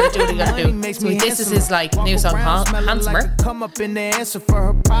do. Gotta do what you gotta do. So this is his like new song, Handsomer.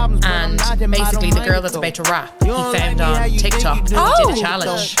 And basically the girl that's about to rap, he found on TikTok and did a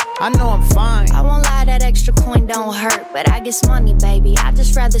challenge. I know I'm fine. I won't lie, that extra coin don't hurt, but I guess money, baby. I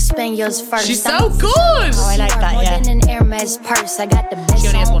just rather spend yours first. She's so good. Oh, I like that, yeah. More than an Hermes purse. I got the best She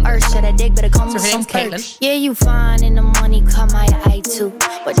only has on one. earth. Should I dig, but it comes So with her some name's Caitlin. perks. Yeah, you fine, and the money caught my eye too.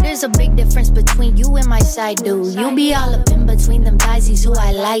 But there's a big difference between you and my side dude. You be all up in between them thighs, he's who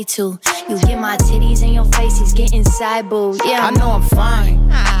I like to. You get my titties in your face, he's getting side boo. Yeah, I know I'm fine.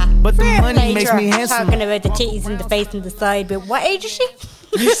 But the money makes me handsome. Talking about the titties and the face and the side, but what age is she?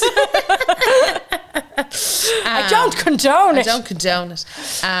 I don't condone it. I don't condone it.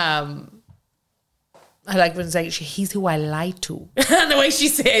 I like when it's he's who I lie to. The way she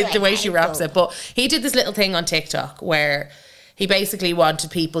says, the way she raps it. But he did this little thing on TikTok where he basically wanted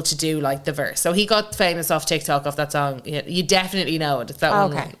people to do like the verse. So he got famous off TikTok off that song. You definitely know it. It's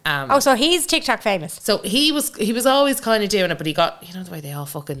that one. So he's TikTok famous. So he was always kind of doing it, but he got, you know, the way they all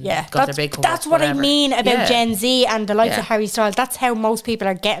fucking got their big chords. That's what I mean about Gen Z and the likes of Harry Styles. That's how most people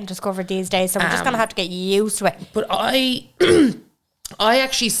are getting discovered these days. So we're just going to have to get used to it. But I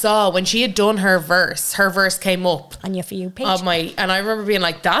actually saw when she had done her verse came up on your For You page. And I remember being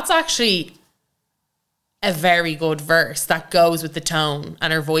like, that's actually a very good verse that goes with the tone,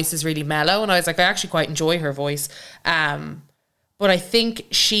 and her voice is really mellow, and I was like, I actually quite enjoy her voice, but I think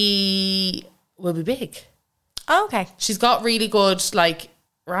she will be big. Oh, okay. She's got really good like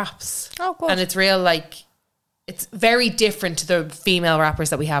raps. Oh, good. And it's real, like, it's very different to the female rappers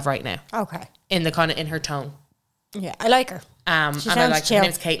that we have right now. Okay. In the kind of, in her tone. Yeah, I like her. And I like her. Her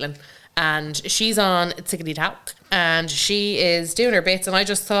name's Caitlin, and she's on Tickety Talk, and she is doing her bits. And I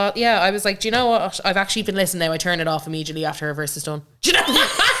just thought, I was like, do you know what? I've actually been listening now. I turn it off immediately after her verse is done. Do you know?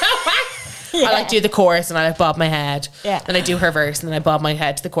 I like do the chorus and I like bob my head. Yeah. Then I do her verse and then I bob my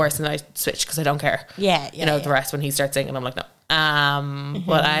head to the chorus and then I switch because I don't care. The rest when he starts singing, I'm like, no.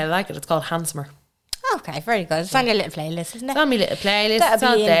 But I like it. It's called Handsomer. Okay, very good. It's on your little playlist, isn't it? It's on my little playlist. It's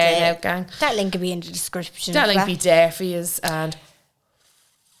on there now, gang. That link will be in the description. That link will be there for you. And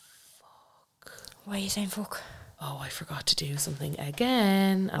fuck. Why are you saying fuck? Oh, I forgot to do something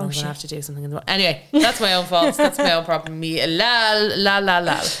again. And I'm going to have to do something in the... Anyway, that's my own fault. That's my own problem. Me, la.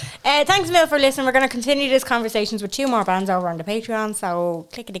 Thanks, Mil, for listening. We're going to continue these conversations with 2 more bands over on the Patreon. So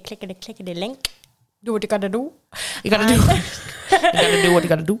clickety link. Do what you got to do. You got to do what you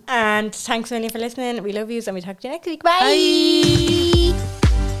got to do. And thanks, Millie, for listening. We love you, and we talk to you next week. Bye.